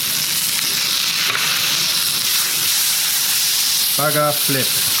 Burger flip.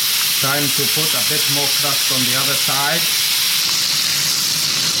 Time to put a bit more crust on the other side.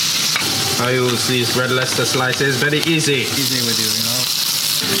 I use these red Leicester slices. Very easy. Easy with you,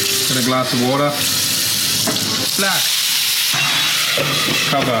 Put a glass of water. Splash.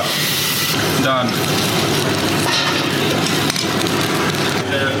 Cover. Done.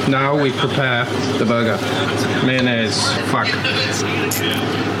 Now we prepare the burger. Mayonnaise. Fuck.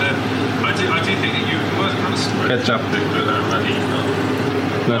 Ketchup.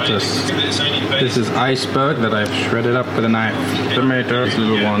 Lettuce. This is iceberg that I've shredded up with a knife. Tomatoes,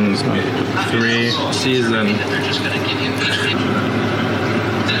 little ones. 3. Season.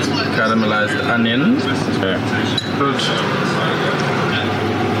 Caramelized onion. Good.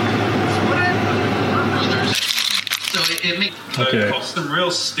 Okay. Some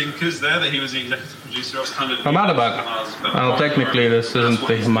real stinkers there that he was the executive producer of. Hamada burger. Well, technically this isn't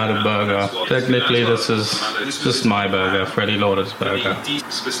the Hamada burger. Technically this is just my burger, Freddie Lauder's burger.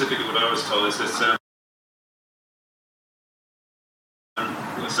 Specifically what I was told is that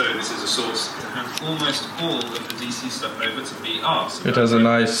so this is a source to have almost all of the DC stuff over to BR. It has a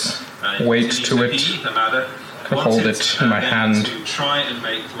nice weight to it. I hold it in my hand. Try and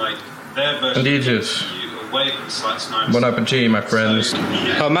make like their version. And eat it. Bon appetit, my friends.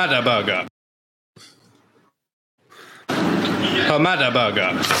 Hamada burger. Hamada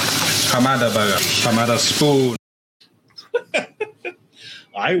burger. Hamada burger. Hamada spoon.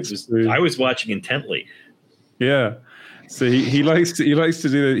 I was watching intently. Yeah. So he likes to do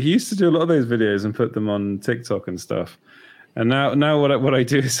that. He used to do a lot of those videos and put them on TikTok and stuff. And now what I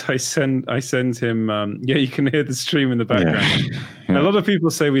do is I send him. You can hear the stream in the background. Yeah. A lot of people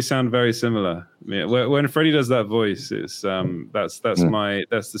say we sound very similar. Yeah, when Freddie does that voice, it's that's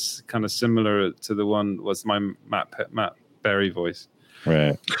this kind of similar to the one was my Matt Berry voice.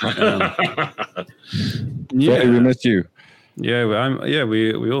 Right. Yeah, we missed you. Yeah,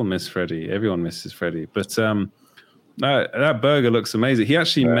 we all miss Freddie. Everyone misses Freddie. But that burger looks amazing. He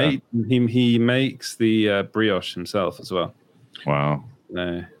actually he makes the brioche himself as well. Wow.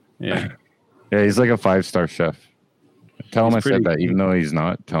 Yeah. Yeah, he's like a 5-star chef. Tell him I said that, even though he's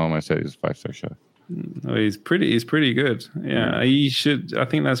not. Tell him I said he's a 5-star chef. Oh, he's pretty good. Yeah, he should. I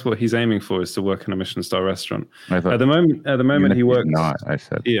think that's what he's aiming for, is to work in a Michelin star restaurant. At the moment he works. Not, I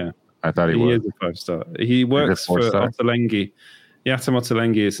said. Yeah, I thought he is was a 5-star. He works for Ottolenghi. Yatta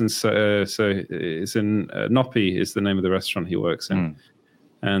Ottolenghi is in it's in Noppi is the name of the restaurant he works in,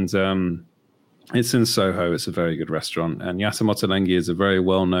 and it's in Soho. It's a very good restaurant, and Yatta Ottolenghi is a very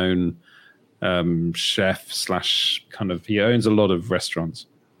well-known chef / kind of. He owns a lot of restaurants.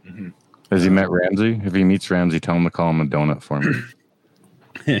 Mm-hmm. Has he met Ramsay? If he meets Ramsay, tell him to call him a donut for me.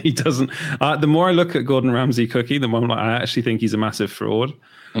 He doesn't. The more I look at Gordon Ramsay cooking, the more I actually think he's a massive fraud.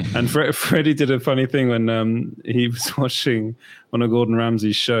 And Freddie did a funny thing when he was watching one of Gordon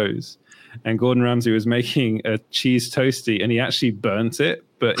Ramsay's shows, and Gordon Ramsay was making a cheese toasty, and he actually burnt it.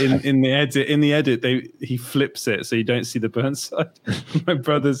 But in the edit, he flips it so you don't see the burnt side. My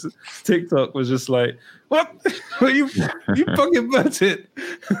brother's TikTok was just like, "What? you fucking burnt it."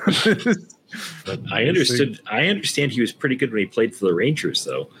 But I understand he was pretty good when he played for the Rangers,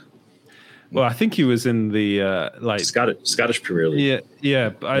 though. Well, I think he was in the Scottish Premier League. Yeah.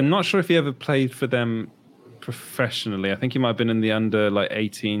 But I'm not sure if he ever played for them professionally. I think he might have been in the under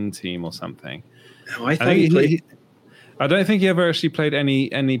 18 team or something. No, I thought he played. I don't think he ever actually played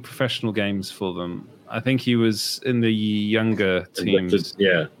any professional games for them. I think he was in the younger teams.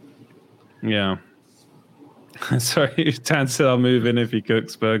 Yeah. Sorry, Tan said I'll move in if he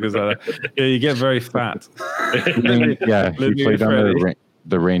cooks burgers. Yeah, you get very fat. Yeah, he played on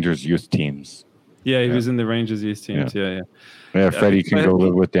the Rangers youth teams. Yeah, he was in the Rangers youth teams. Yeah. Freddie can go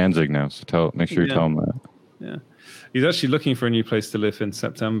live with Danzig now, so make sure you tell him that. Yeah, he's actually looking for a new place to live in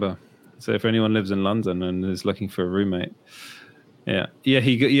September. So if anyone lives in London and is looking for a roommate,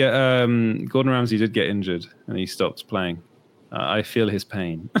 Gordon Ramsay did get injured and he stopped playing. I feel his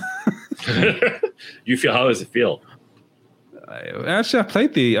pain. You feel, how does it feel? I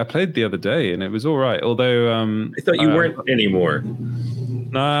played the other day and it was all right. Although I thought you weren't anymore.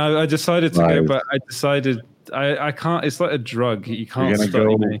 No, I decided to go back. I can't. It's like a drug. You can't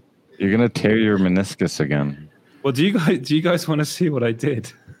study me. You're gonna tear your meniscus again. Well, do you guys want to see what I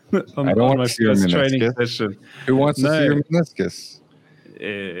did? I don't want to see your training session. Who wants to see your meniscus?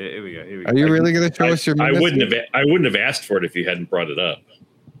 Here we go. Are you really going to show us your meniscus? I wouldn't have asked for it if you hadn't brought it up.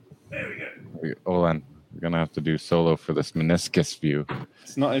 There we go. Hold on. We're going to have to do solo for this meniscus view.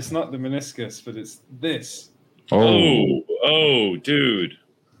 It's not the meniscus, but it's this. Oh, dude.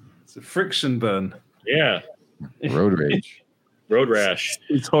 It's a friction burn. Yeah. Road rage. Road rash.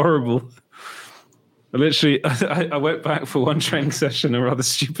 It's horrible. I went back for one training session and rather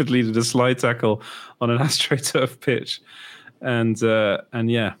stupidly did a slide tackle on an AstroTurf pitch, and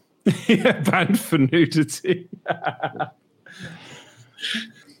banned for nudity.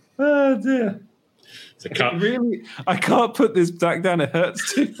 Oh dear! Really, I can't put this back down. It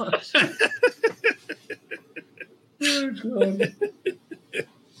hurts too much. Oh God!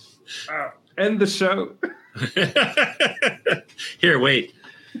 End the show. Here, wait.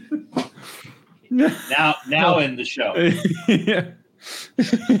 Now end the show. Yeah.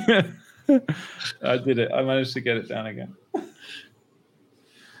 I did it. I managed to get it down again.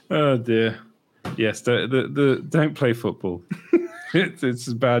 Oh dear. Yes, the don't play football. It's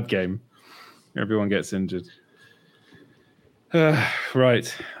a bad game. Everyone gets injured.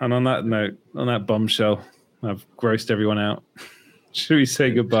 Right. And on that note, on that bombshell, I've grossed everyone out. Should we say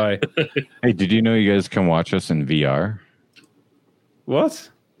goodbye? Hey, did you know you guys can watch us in VR? What?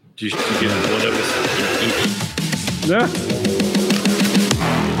 Do you get one of us? No.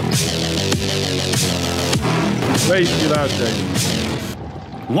 Way too loud, Jake.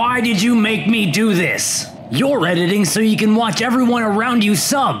 Why did you make me do this? You're editing so you can watch everyone around you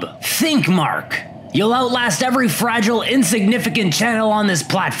sub. Think, Mark. You'll outlast every fragile, insignificant channel on this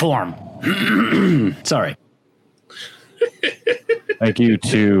platform. Sorry. Thank you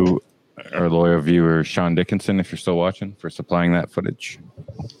to our loyal viewer, Sean Dickinson, if you're still watching, for supplying that footage.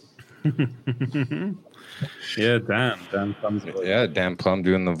 Yeah, Dan Plum's Yeah, Dan Plum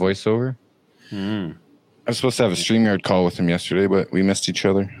doing the voiceover. Mm. I was supposed to have a StreamYard call with him yesterday, but we missed each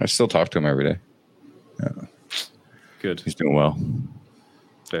other. I still talk to him every day. Yeah. Good. He's doing well.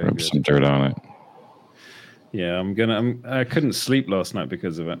 Very Rub good. some dirt on it. Yeah, I couldn't sleep last night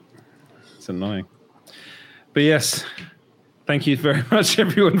because of it. It's annoying. But yes, thank you very much,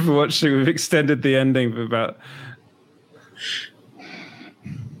 everyone, for watching. We've extended the ending for about...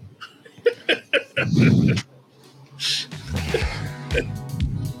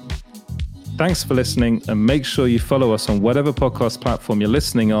 Thanks for listening, and make sure you follow us on whatever podcast platform you're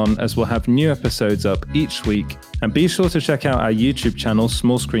listening on, as we'll have new episodes up each week. And be sure to check out our YouTube channel,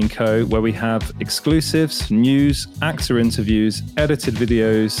 Small Screen Co., where we have exclusives, news, actor interviews, edited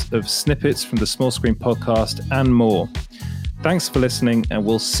videos of snippets from the Small Screen podcast, and more. Thanks for listening, and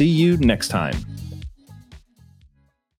we'll see you next time.